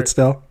good about it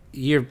still.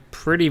 You're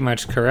pretty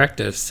much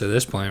correct as to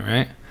this point,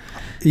 right?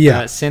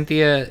 Yeah.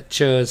 Cynthia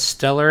chose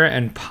Stellar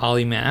and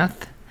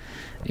Polymath,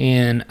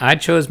 and I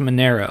chose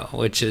Monero,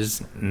 which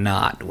is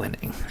not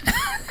winning.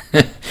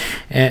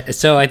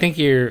 So I think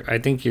you're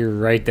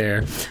right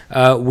there.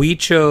 We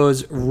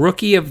chose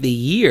Rookie of the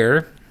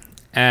Year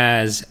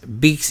as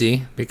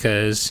Beaxy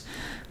because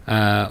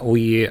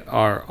we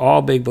are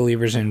all big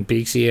believers in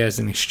Beaxy as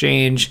an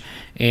exchange,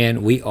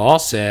 and we all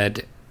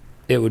said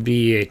it would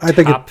be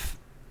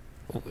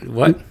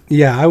what?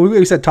 Yeah,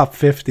 we said top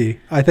 50.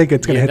 I think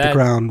it's going to hit the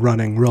ground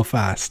running real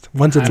fast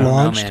once it's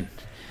launched.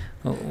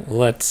 Know,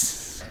 man.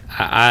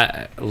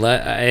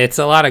 It's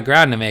a lot of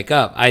ground to make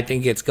up. I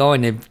think it's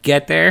going to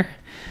get there.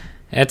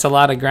 It's a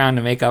lot of ground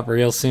to make up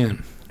real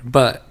soon,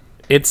 but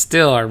it's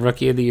still our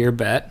Rookie of the Year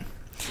bet.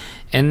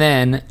 And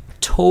then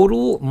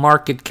total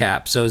market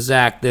cap. So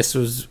Zach, this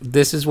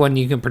is when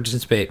you can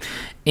participate.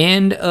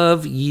 End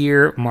of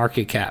year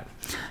market cap.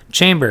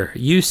 Chamber,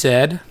 you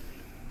said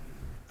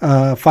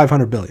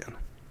 500 billion.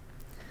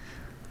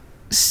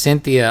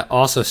 Cynthia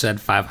also said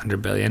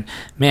 500 billion.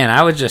 Man,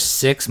 I was just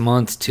 6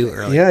 months too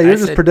early. Yeah, you're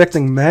just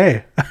predicting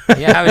May.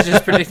 Yeah, I was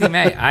just predicting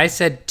May. I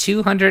said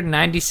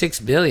 296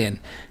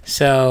 billion.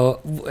 So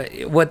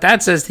what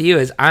that says to you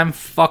is I'm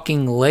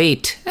fucking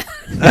late.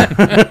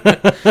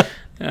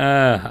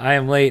 I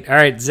am late. All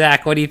right,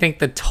 Zach, what do you think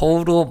the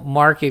total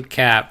market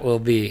cap will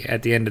be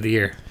at the end of the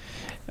year?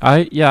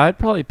 I'd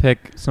probably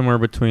pick somewhere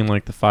between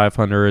like the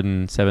 500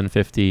 and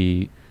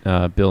 750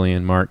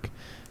 billion mark.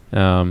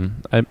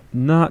 I'm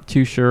not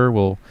too sure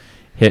we'll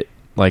hit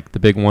like the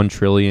big 1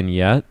 trillion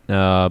yet,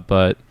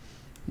 but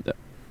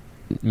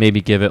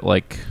maybe give it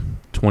like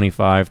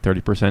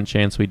 25-30%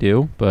 chance we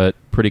do, but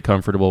pretty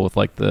comfortable with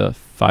like the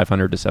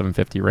 500 to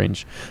 750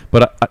 range.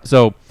 But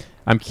so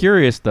I'm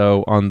curious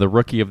though on the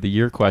Rookie of the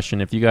Year question,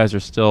 if you guys are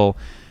still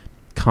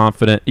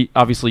confident.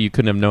 Obviously you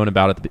couldn't have known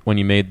about it when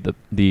you made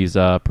these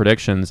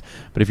predictions,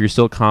 but if you're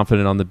still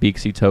confident on the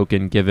Beaxy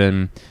token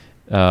given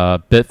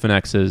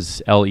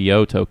Bitfinex's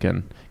LEO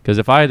token, because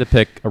if I had to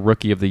pick a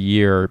Rookie of the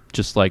Year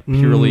just like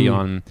purely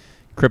on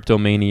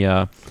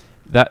Cryptomania,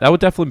 that would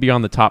definitely be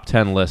on the top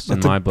 10 list in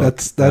my book.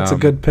 That's a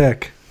good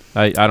pick.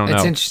 I don't know.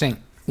 It's interesting.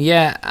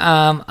 Yeah,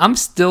 I'm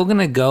still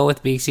gonna go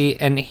with Beaxy,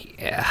 and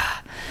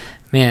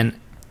man,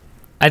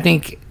 I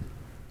think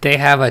they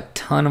have a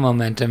ton of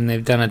momentum.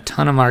 They've done a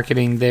ton of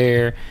marketing.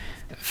 They're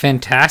a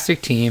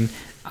fantastic team.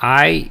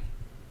 And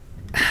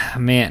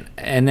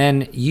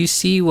then you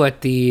see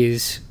what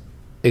these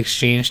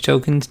exchange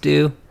tokens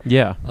do.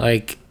 Yeah.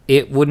 Like,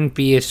 it wouldn't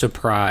be a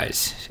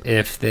surprise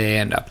if they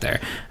end up there.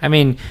 I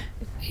mean,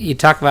 you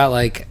talk about,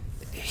 like,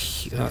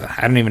 I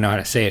don't even know how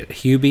to say it.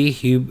 Huobi?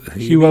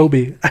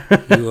 Huobi?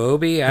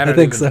 I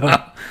think so.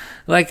 Know.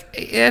 Like,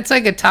 it's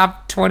like a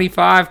top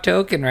 25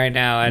 token right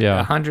now at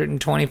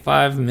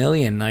 125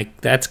 million.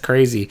 Like, that's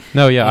crazy.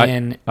 No, yeah,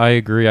 and I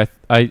agree.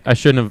 I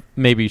shouldn't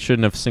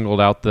have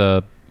singled out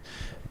the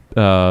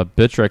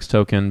Bittrex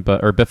token,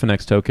 or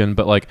Bitfinex token,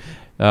 but like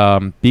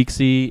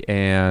Beaxy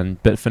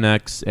and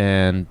Bitfinex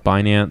and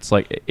Binance,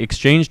 like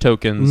exchange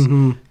tokens,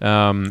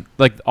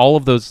 like all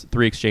of those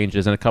 3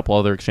 exchanges and a couple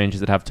other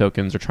exchanges that have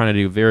tokens are trying to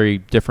do very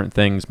different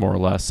things, more or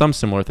less. Some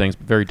similar things,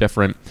 but very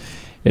different.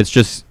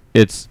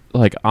 It's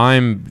like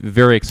I'm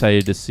very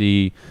excited to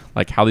see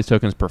like how these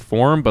tokens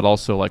perform, but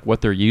also like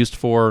what they're used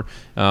for,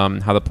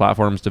 how the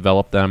platforms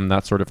develop them,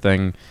 that sort of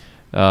thing.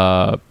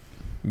 I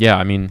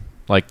mean,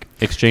 like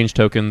exchange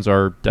tokens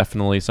are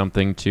definitely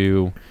something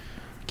to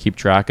keep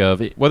track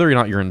of. Whether or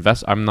not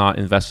I'm not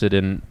invested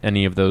in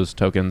any of those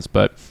tokens,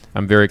 but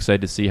I'm very excited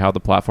to see how the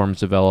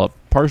platforms develop,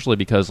 partially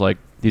because like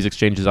these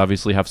exchanges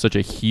obviously have such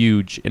a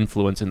huge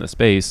influence in the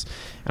space,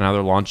 and how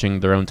they're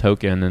launching their own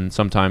token and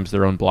sometimes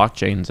their own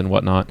blockchains and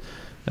whatnot.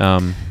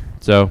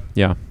 So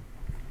yeah.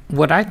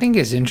 What I think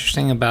is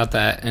interesting about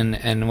that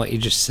and what you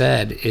just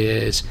said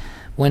is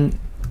when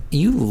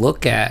you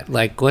look at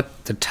like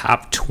what the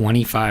top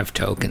 25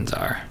 tokens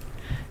are,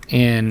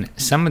 and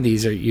some of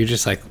these you're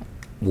just like,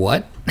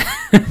 what?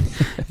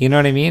 You know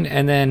what I mean?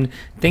 And then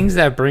things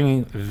that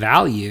bring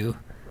value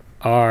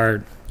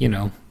are,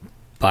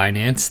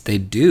 Binance, they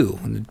do.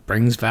 It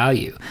brings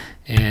value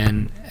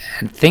and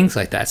things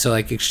like that. So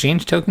like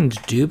exchange tokens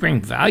do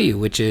bring value,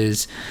 which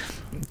is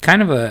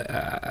kind of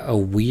a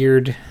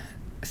weird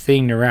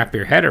thing to wrap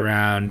your head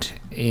around,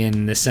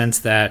 in the sense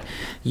that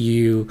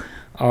you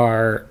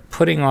are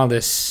putting all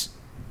this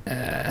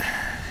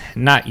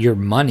not your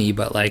money,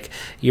 but like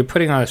you're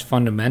putting all these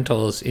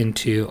fundamentals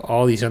into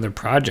all these other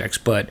projects.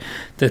 But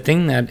the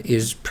thing that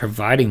is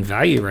providing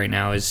value right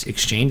now is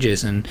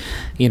exchanges. And,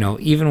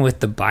 even with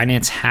the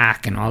Binance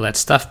hack and all that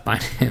stuff,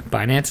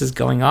 Binance is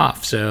going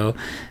off. So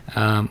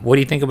what do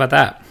you think about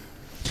that?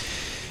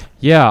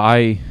 Yeah,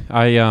 I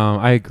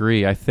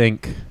agree. I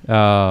think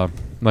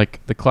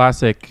like the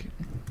classic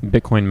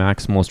Bitcoin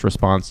maximalist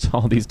response to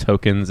all these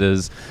tokens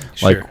is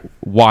like,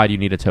 why do you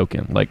need a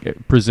token? Like,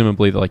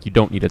 presumably, like, you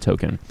don't need a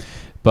token.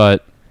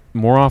 But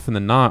more often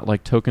than not,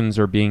 like, tokens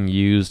are being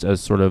used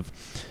as sort of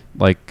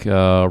like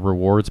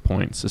rewards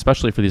points,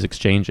 especially for these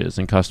exchanges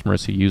and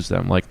customers who use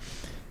them, like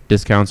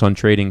discounts on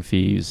trading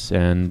fees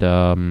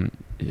and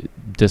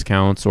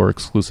discounts or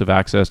exclusive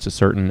access to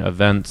certain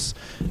events,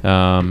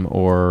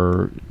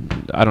 or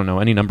I don't know,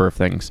 any number of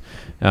things.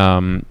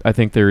 I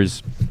think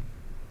there's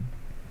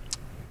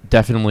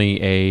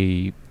definitely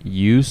a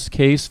use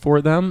case for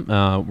them.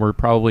 We're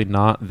probably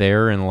not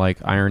there in like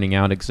ironing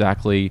out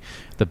exactly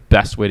the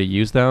best way to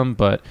use them,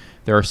 but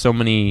there are so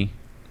many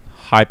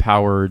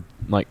high-powered,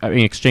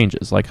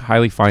 exchanges, like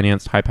highly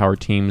financed, high-powered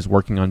teams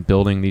working on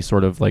building these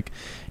sort of like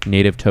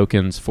native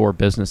tokens for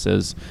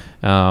businesses.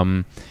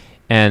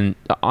 And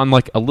on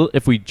like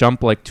if we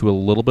jump like to a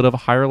little bit of a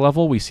higher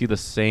level, we see the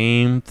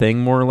same thing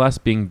more or less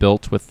being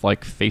built with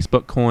like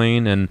Facebook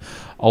Coin and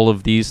all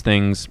of these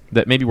things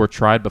that maybe were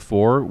tried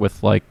before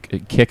with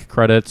like Kick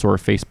credits or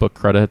Facebook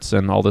credits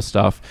and all this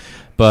stuff.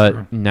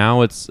 But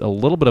now it's a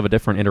little bit of a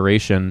different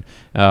iteration,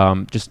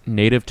 just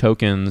native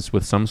tokens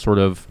with some sort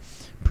of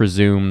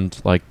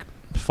presumed like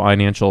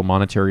financial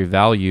monetary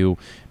value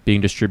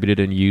being distributed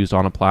and used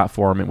on a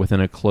platform and within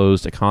a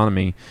closed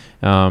economy.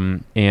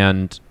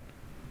 And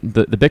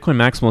the Bitcoin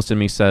maximalist in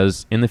me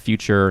says in the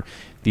future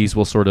these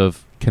will sort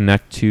of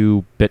connect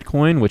to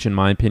Bitcoin, which in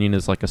my opinion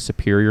is like a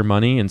superior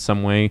money in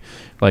some way,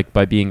 like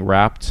by being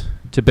wrapped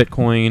to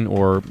Bitcoin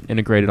or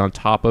integrated on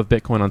top of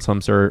Bitcoin on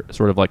some sort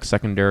of like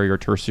secondary or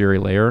tertiary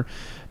layer.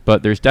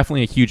 But there's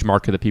definitely a huge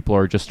market that people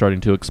are just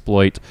starting to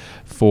exploit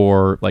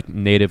for like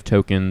native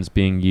tokens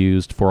being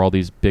used for all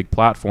these big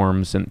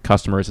platforms and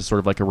customers as sort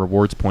of like a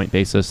rewards point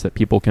basis that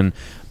people can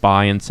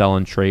buy and sell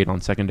and trade on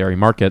secondary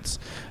markets.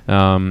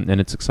 And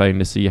it's exciting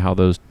to see how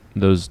those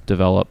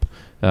develop.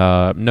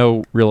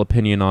 No real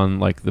opinion on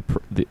like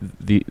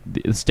the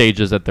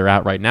stages that they're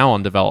at right now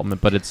on development,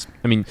 but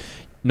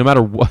no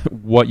matter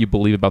what you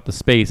believe about the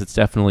space, it's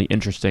definitely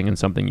interesting and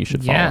something you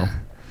should follow. Yeah.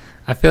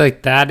 I feel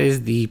like that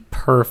is the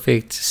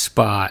perfect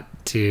spot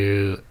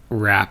to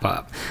wrap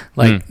up.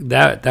 Like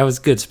that was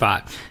a good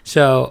spot.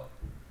 So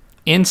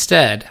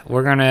instead,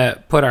 we're going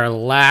to put our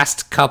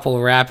last couple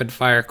rapid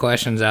fire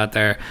questions out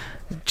there.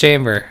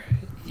 Chamber,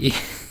 you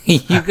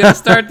going to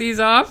start these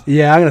off?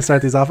 Yeah, I'm going to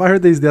start these off. I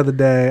heard these the other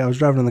day. I was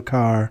driving in the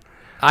car.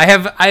 I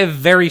have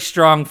very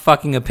strong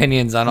fucking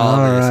opinions on all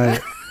of these. All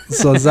right.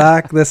 So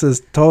Zach, this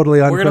is totally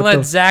on. We're going to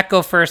let Zach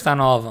go first on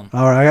all of them.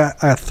 All right.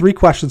 I got 3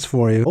 questions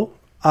for you.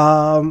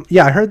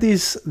 I heard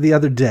these the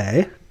other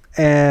day,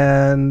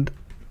 and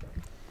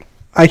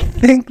I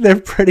think they're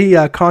pretty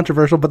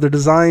controversial, but they're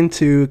designed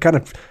to kind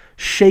of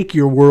shake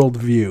your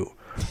worldview.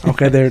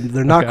 Okay,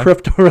 they're not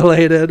crypto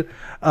related,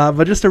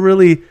 but just to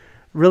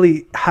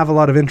really have a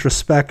lot of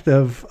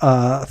introspective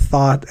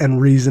thought and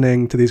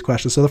reasoning to these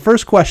questions. So the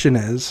first question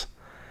is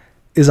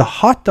a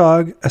hot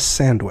dog a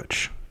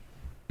sandwich?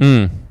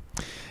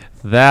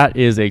 That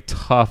is a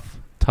tough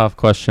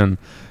question.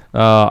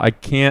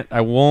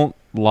 I won't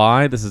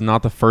lie, this is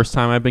not the first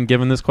time I've been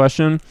given this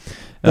question.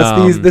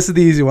 This is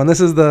the easy one.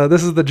 This is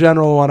the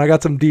general one. I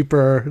got some deep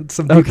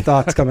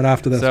thoughts coming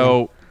after this.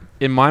 So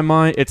in my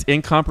mind, it's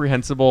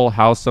incomprehensible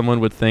how someone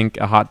would think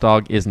a hot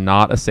dog is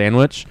not a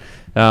sandwich.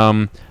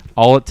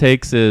 All it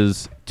takes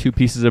is 2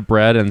 pieces of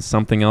bread and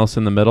something else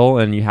in the middle,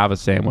 and you have a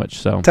sandwich.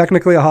 So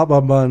technically, a hot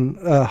dog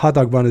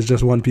bun is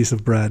just 1 piece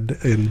of bread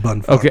in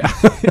bun form. Okay.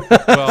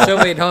 So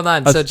wait, hold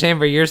on. So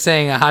Chamber, you're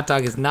saying a hot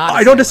dog is not?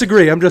 I don't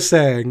disagree. I'm just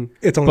saying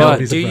it's only 1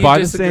 piece of bread. Do you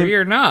disagree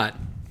or not?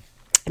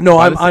 No,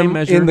 I'm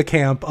in the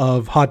camp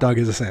of hot dog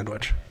is a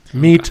sandwich.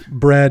 Meat,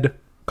 bread,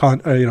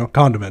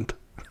 condiment.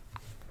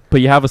 But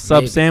you have a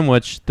sub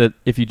sandwich that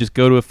if you just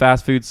go to a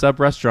fast food sub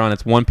restaurant,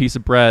 it's 1 piece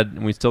of bread,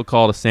 and we still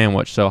call it a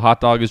sandwich. So hot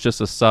dog is just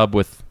a sub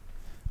with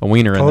a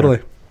wiener in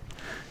there.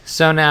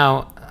 So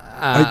now...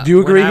 do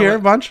you agree here,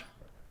 Bunch?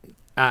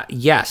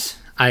 Yes,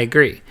 I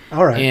agree.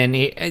 All right.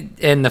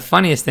 And the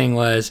funniest thing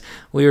was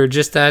we were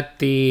just at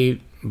the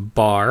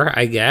bar,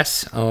 I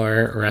guess,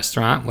 or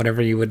restaurant,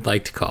 whatever you would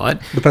like to call it.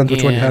 Depends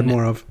which one you had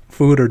more of,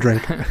 food or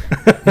drink.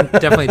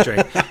 Definitely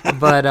drink.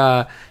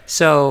 But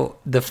so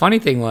the funny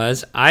thing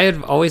was, I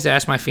had always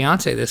asked my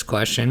fiance this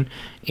question,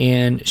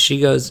 and she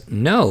goes,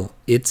 "No,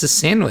 it's a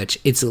sandwich.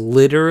 It's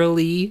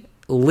literally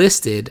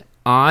listed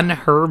on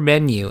her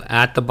menu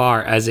at the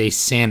bar as a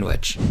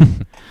sandwich."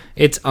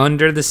 It's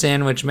under the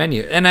sandwich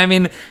menu. And I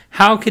mean,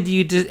 how could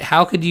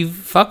you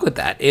fuck with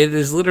that? It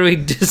is literally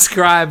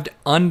described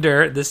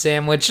under the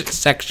sandwich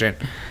section.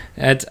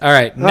 That's all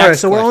right. All right,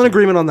 so we're all in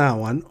agreement on that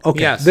one.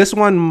 Okay. Yes. This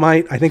one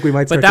I think we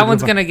might start But that to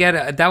one's move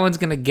on. that one's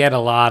gonna get a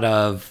lot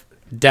of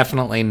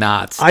definitely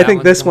nots. I think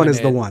one's this one going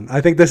is the one. I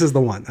think this is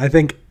the one.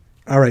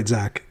 All right,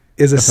 Zach.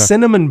 Is a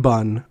cinnamon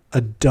bun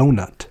a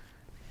donut?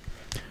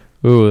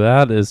 Ooh,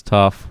 that is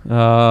tough.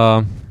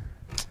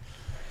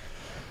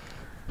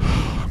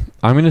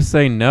 I'm going to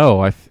say no.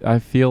 I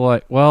feel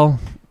like,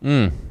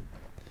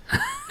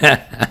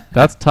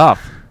 that's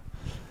tough.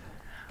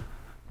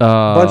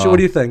 Bunch, what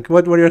do you think?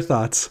 What are your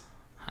thoughts?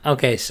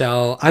 Okay,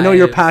 so I know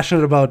you're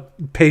passionate about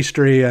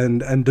pastry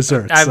and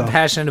desserts. I'm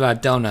passionate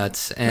about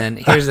donuts, and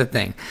here's the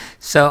thing.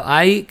 So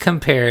I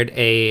compared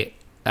a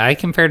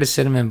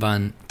cinnamon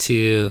bun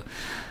to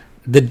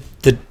the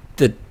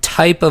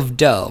type of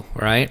dough,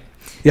 right?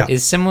 Yeah.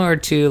 Is similar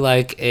to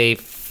like a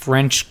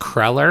French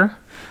cruller.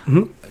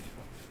 Mm-hmm.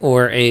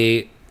 Or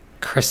a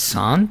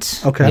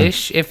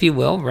croissant-ish, if you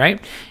will, right?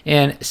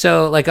 And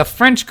so, like a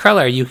French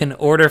cruller, you can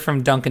order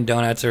from Dunkin'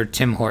 Donuts or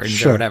Tim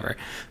Hortons or whatever.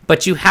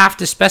 But you have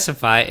to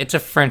specify it's a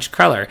French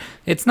cruller.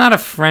 It's not a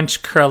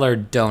French cruller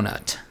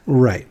donut.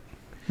 Right.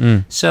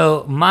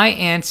 So my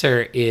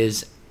answer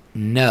is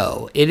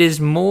no. It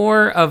is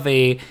more of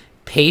a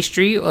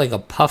pastry, like a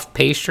puff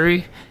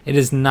pastry. It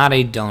is not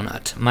a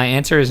donut. My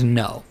answer is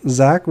no.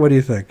 Zach, what do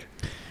you think?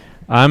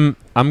 I'm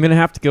gonna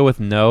have to go with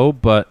no,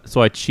 but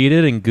so I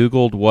cheated and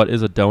Googled what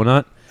is a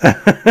donut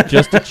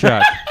just to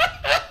check.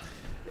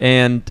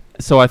 And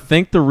so I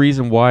think the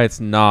reason why it's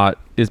not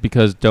is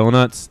because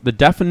donuts, the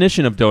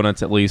definition of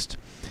donuts at least,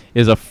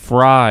 is a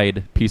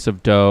fried piece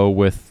of dough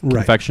with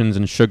confections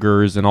and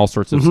sugars and all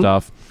sorts of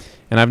stuff.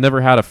 And I've never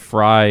had a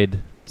fried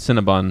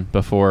Cinnabon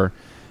before.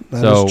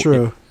 That so is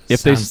true.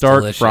 If they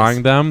start delicious.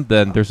 frying them,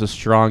 then there's a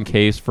strong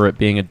case for it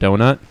being a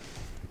donut.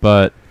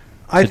 But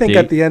I think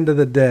at the end of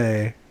the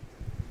day,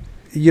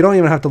 you don't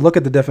even have to look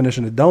at the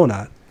definition of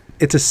donut.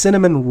 It's a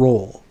cinnamon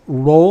roll.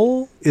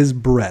 Roll is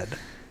bread.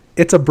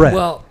 It's a bread.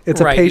 Well, it's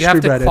a right, pastry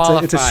bread.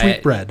 Qualify It's a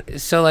sweet bread.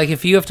 So, like,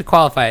 if you have to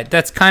qualify it,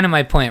 that's kind of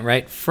my point,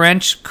 right?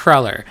 French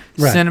cruller,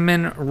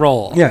 cinnamon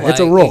roll. Yeah, it's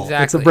a roll.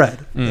 Exactly. It's a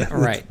bread.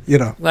 Right.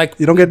 Like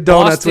you don't get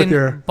donuts Boston, with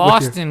your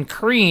Boston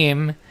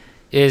cream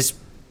is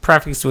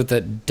prefixed with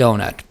a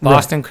donut.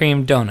 Boston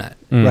cream donut.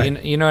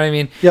 Right. You know what I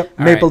mean? Yep.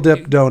 All Maple right.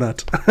 dip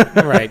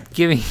donut. Right.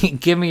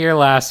 Give me your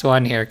last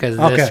one here, because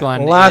this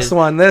one. Last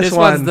one. This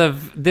one.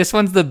 This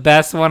one's the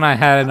best one. I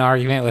had an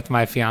argument with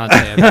my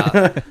fiance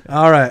about.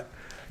 All right,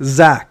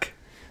 Zach.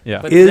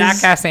 Yeah. But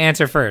Zach has to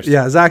answer first.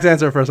 Yeah, Zach's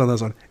answer first on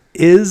this one.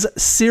 Is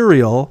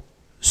cereal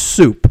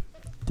soup?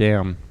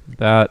 Damn.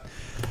 That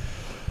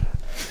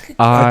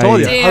I told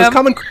you. Damn.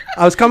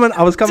 I was coming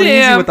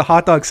easy with the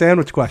hot dog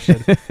sandwich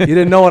question. You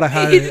didn't know what I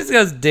had. He just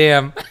goes,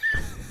 damn.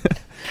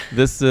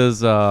 This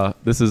is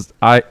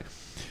I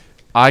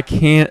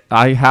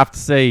have to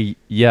say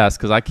yes,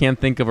 because I can't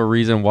think of a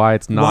reason why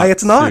it's not. Why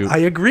it's not? soup. I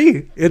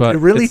agree. It But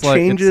really it's like-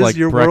 changes it's like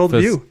your breakfast-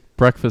 worldview.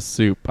 Breakfast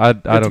soup. I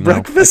don't know.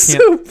 Breakfast I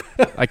can't-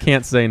 soup. I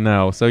can't say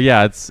no. So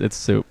yeah, it's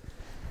soup.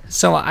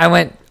 So I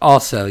went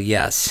also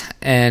yes,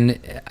 and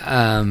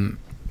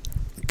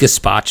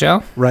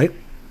gazpacho, Right.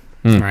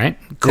 right?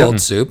 Cold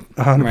soup,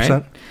 100%.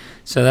 right?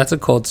 So that's a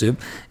cold soup.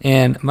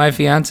 And my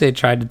fiance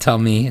tried to tell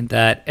me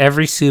that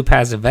every soup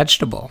has a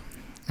vegetable,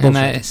 and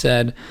I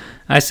said,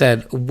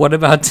 what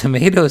about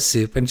tomato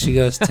soup? And she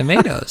goes,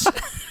 tomatoes.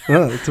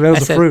 Oh, I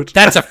tomatoes said, are fruit.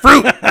 that's a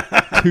fruit.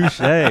 Touche.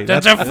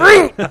 That's a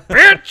fruit,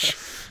 bitch.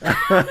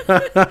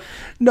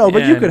 No,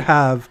 but you And- could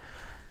have.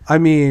 I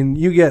mean,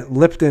 you get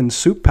Lipton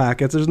soup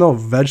packets. There's no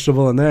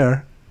vegetable in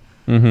there.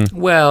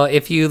 Well,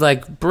 if you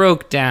like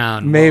broke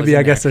down, what Maybe, was in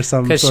I guess there. there's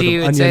some because sort she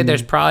of would say onion-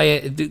 there's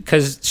probably,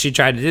 because she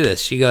tried to do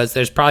this. She goes,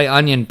 there's probably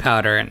onion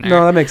powder in there.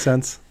 No, that makes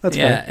sense. That's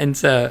Yeah, fair. and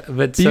so,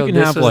 but you so can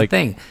this have, was like, the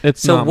thing.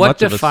 it's So not what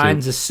much of a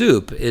defines a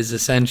soup is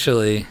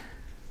essentially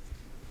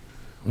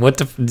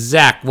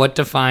Zach? What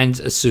defines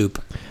a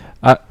soup?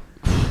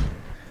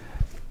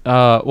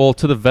 Well,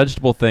 to the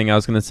vegetable thing, I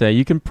was going to say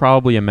you can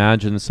probably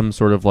imagine some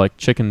sort of like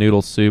chicken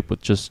noodle soup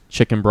with just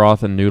chicken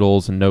broth and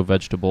noodles and no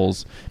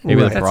vegetables.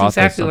 Maybe Right. the That's broth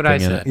has exactly what I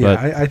something in said. it.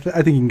 Yeah, But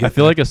I think you can get. I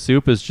feel like a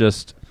soup is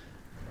just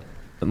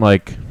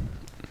like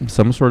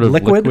some sort of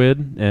Liquid?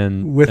 liquid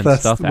and with and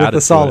stuff with added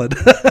the solid.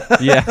 To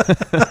it.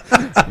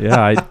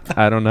 Yeah,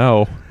 I don't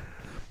know.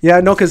 Yeah,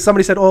 no, because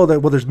somebody said, "Oh,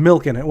 there's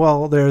milk in it."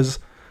 Well, there's,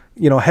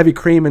 heavy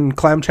cream and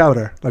clam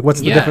chowder. Like, what's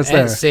the difference and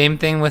there? same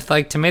thing with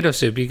like tomato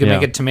soup. You can Yeah.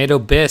 make a tomato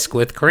bisque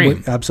with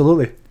cream.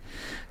 Absolutely.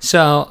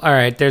 So, all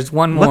right, there's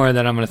one more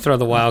that I'm going to throw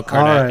the wild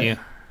card All at right. you.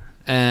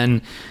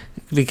 And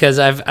because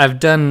I've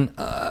done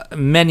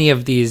many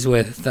of these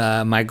with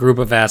my group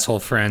of asshole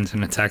friends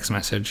in a text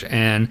message,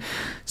 and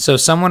so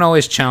someone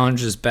always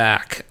challenges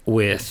back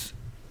with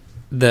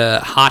the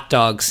hot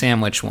dog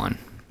sandwich one,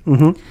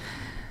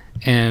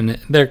 and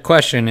their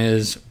question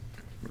is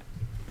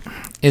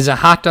a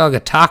hot dog a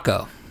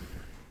taco?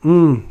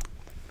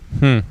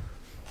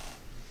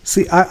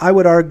 See, I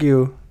would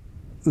argue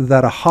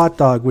that a hot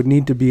dog would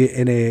need to be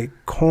in a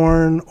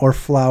corn or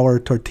flour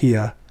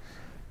tortilla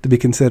to be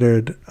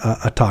considered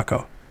a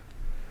taco.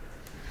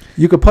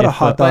 You could put a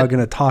hot dog in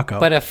a taco.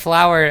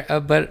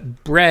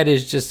 But bread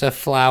is just a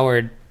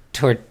floured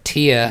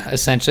tortilla,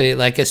 essentially.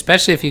 Like,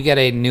 especially if you get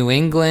a New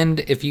England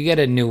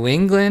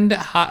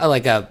hot,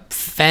 like a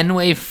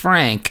Fenway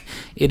Frank,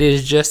 it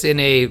is just in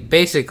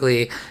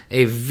basically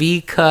a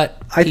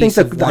V-cut piece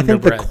of Wonder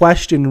Bread. The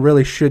question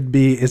really should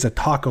be: is a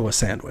taco a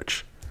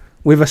sandwich?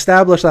 We've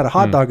established that a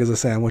hot dog is a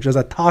sandwich. Is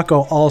a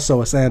taco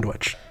also a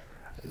sandwich?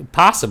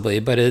 Possibly,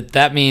 but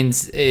that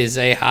means is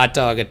a hot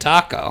dog a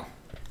taco?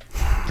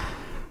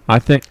 I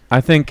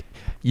think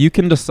you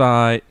can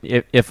decide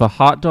if a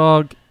hot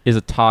dog is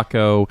a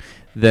taco,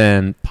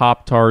 then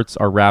Pop-Tarts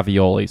are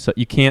ravioli. So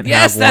you can't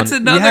have one. That's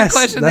another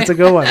question. That's a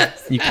good one.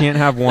 You can't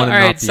have one and all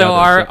right, not the so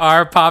other.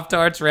 are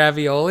Pop-Tarts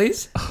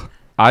raviolis?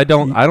 I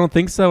don't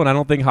think so, and I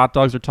don't think hot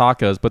dogs are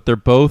tacos, but they're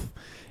both.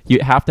 You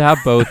have to have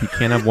both. You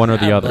can't have one or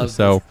the other.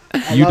 So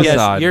you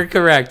decide. Yes, you're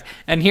correct.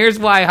 And here's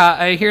why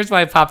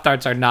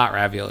Pop-Tarts are not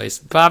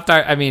raviolis.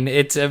 Pop-Tart, I mean,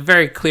 it's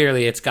very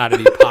clearly it's got to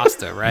be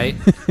pasta, right?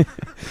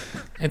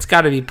 It's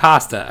got to be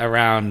pasta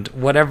around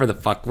whatever the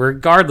fuck.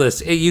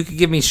 Regardless, you could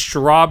give me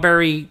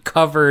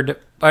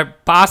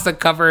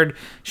pasta-covered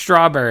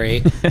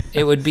strawberry.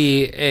 It would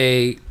be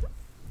a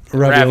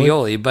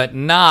ravioli, but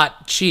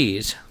not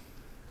cheese.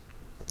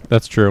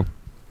 That's true.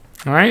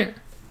 All right?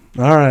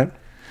 All right.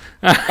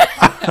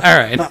 All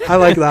right. I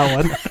like that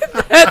one.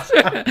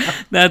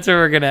 That's where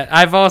we're gonna.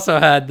 I've also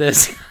had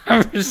this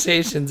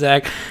conversation,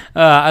 Zach.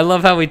 I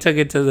love how we took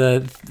it to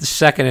the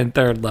second and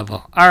third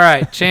level. All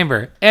right,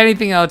 Chamber.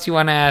 Anything else you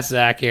want to ask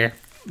Zach here?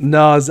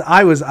 No,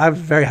 I'm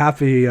very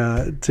happy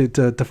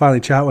to finally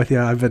chat with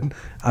you. I've been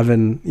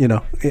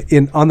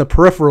on the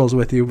peripherals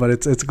with you, but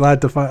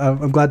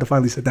I'm glad to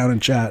finally sit down and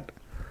chat.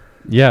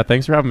 Yeah,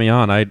 thanks for having me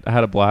on. I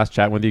had a blast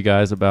chatting with you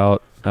guys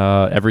about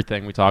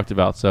everything we talked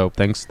about. So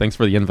thanks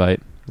for the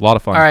invite. A lot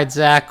of fun. All right,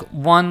 Zach,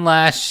 one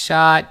last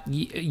shot.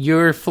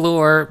 Your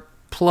floor,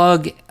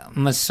 plug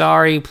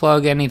Masari,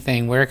 plug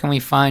anything. Where can we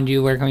find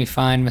you? Where can we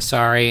find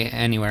Masari?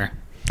 Anywhere.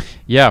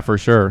 Yeah, for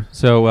sure.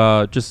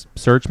 So just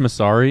search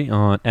Masari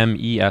on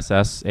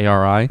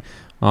Messari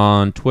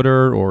on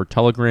Twitter or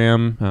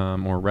Telegram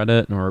or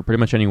Reddit or pretty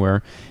much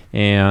anywhere,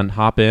 and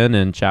hop in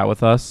and chat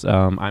with us.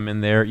 I'm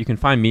in there. You can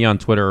find me on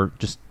Twitter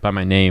just by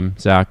my name,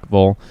 Zach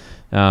Vol.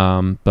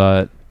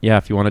 But yeah,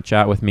 if you want to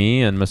chat with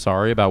me and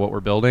Masari about what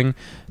we're building,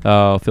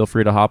 feel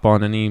free to hop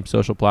on any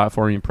social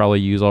platform you probably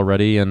use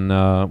already,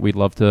 and we'd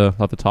love to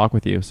talk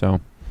with you.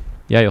 So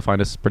yeah, you'll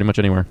find us pretty much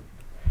anywhere.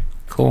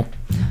 Cool.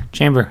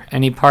 Chamber,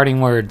 any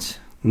parting words?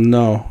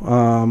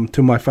 No.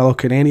 To my fellow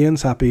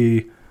Canadians,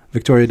 happy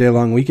Victoria Day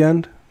long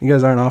weekend. You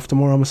guys aren't off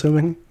tomorrow, I'm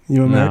assuming?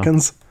 You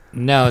Americans?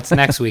 No, it's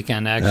next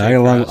weekend, actually.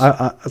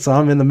 So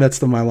I'm in the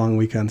midst of my long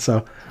weekend.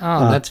 So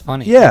that's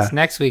funny. Yeah. It's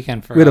next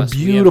weekend for us. We had a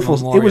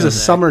beautiful... It was a Day.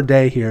 summer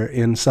day here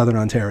in southern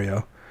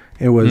Ontario.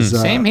 It was...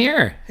 Same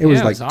here. It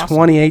was like awesome.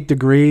 28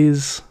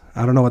 degrees.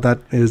 I don't know what that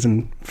is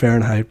in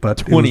Fahrenheit, but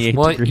 28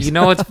 degrees. You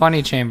know what's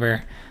funny,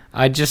 Chamber?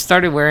 I just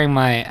started wearing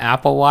my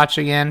Apple Watch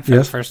again for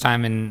the first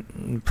time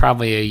in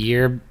probably a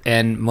year,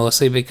 and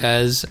mostly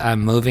because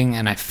I'm moving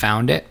and I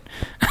found it.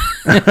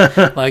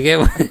 Like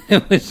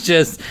it was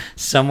just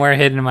somewhere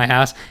hidden in my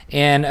house,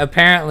 and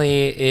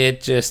apparently it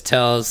just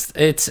tells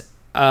it's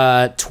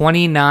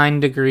 29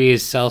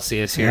 degrees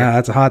Celsius here. Yeah,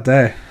 that's a hot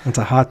day.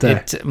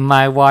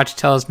 My watch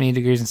tells me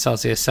degrees in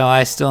Celsius, so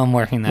I still am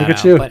working that out. Look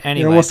at you. But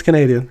anyway, You're almost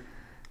Canadian.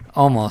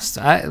 Almost.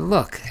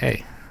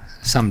 Hey,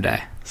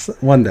 someday.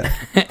 One day.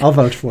 I'll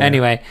vouch for it.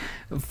 Anyway,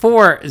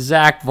 for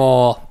Zach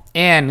Vol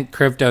and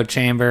Crypto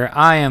Chamber,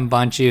 I am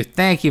Bunchu.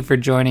 Thank you for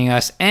joining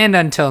us. And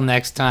until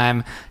next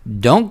time,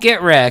 don't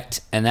get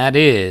wrecked. And that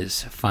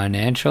is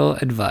financial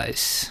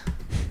advice.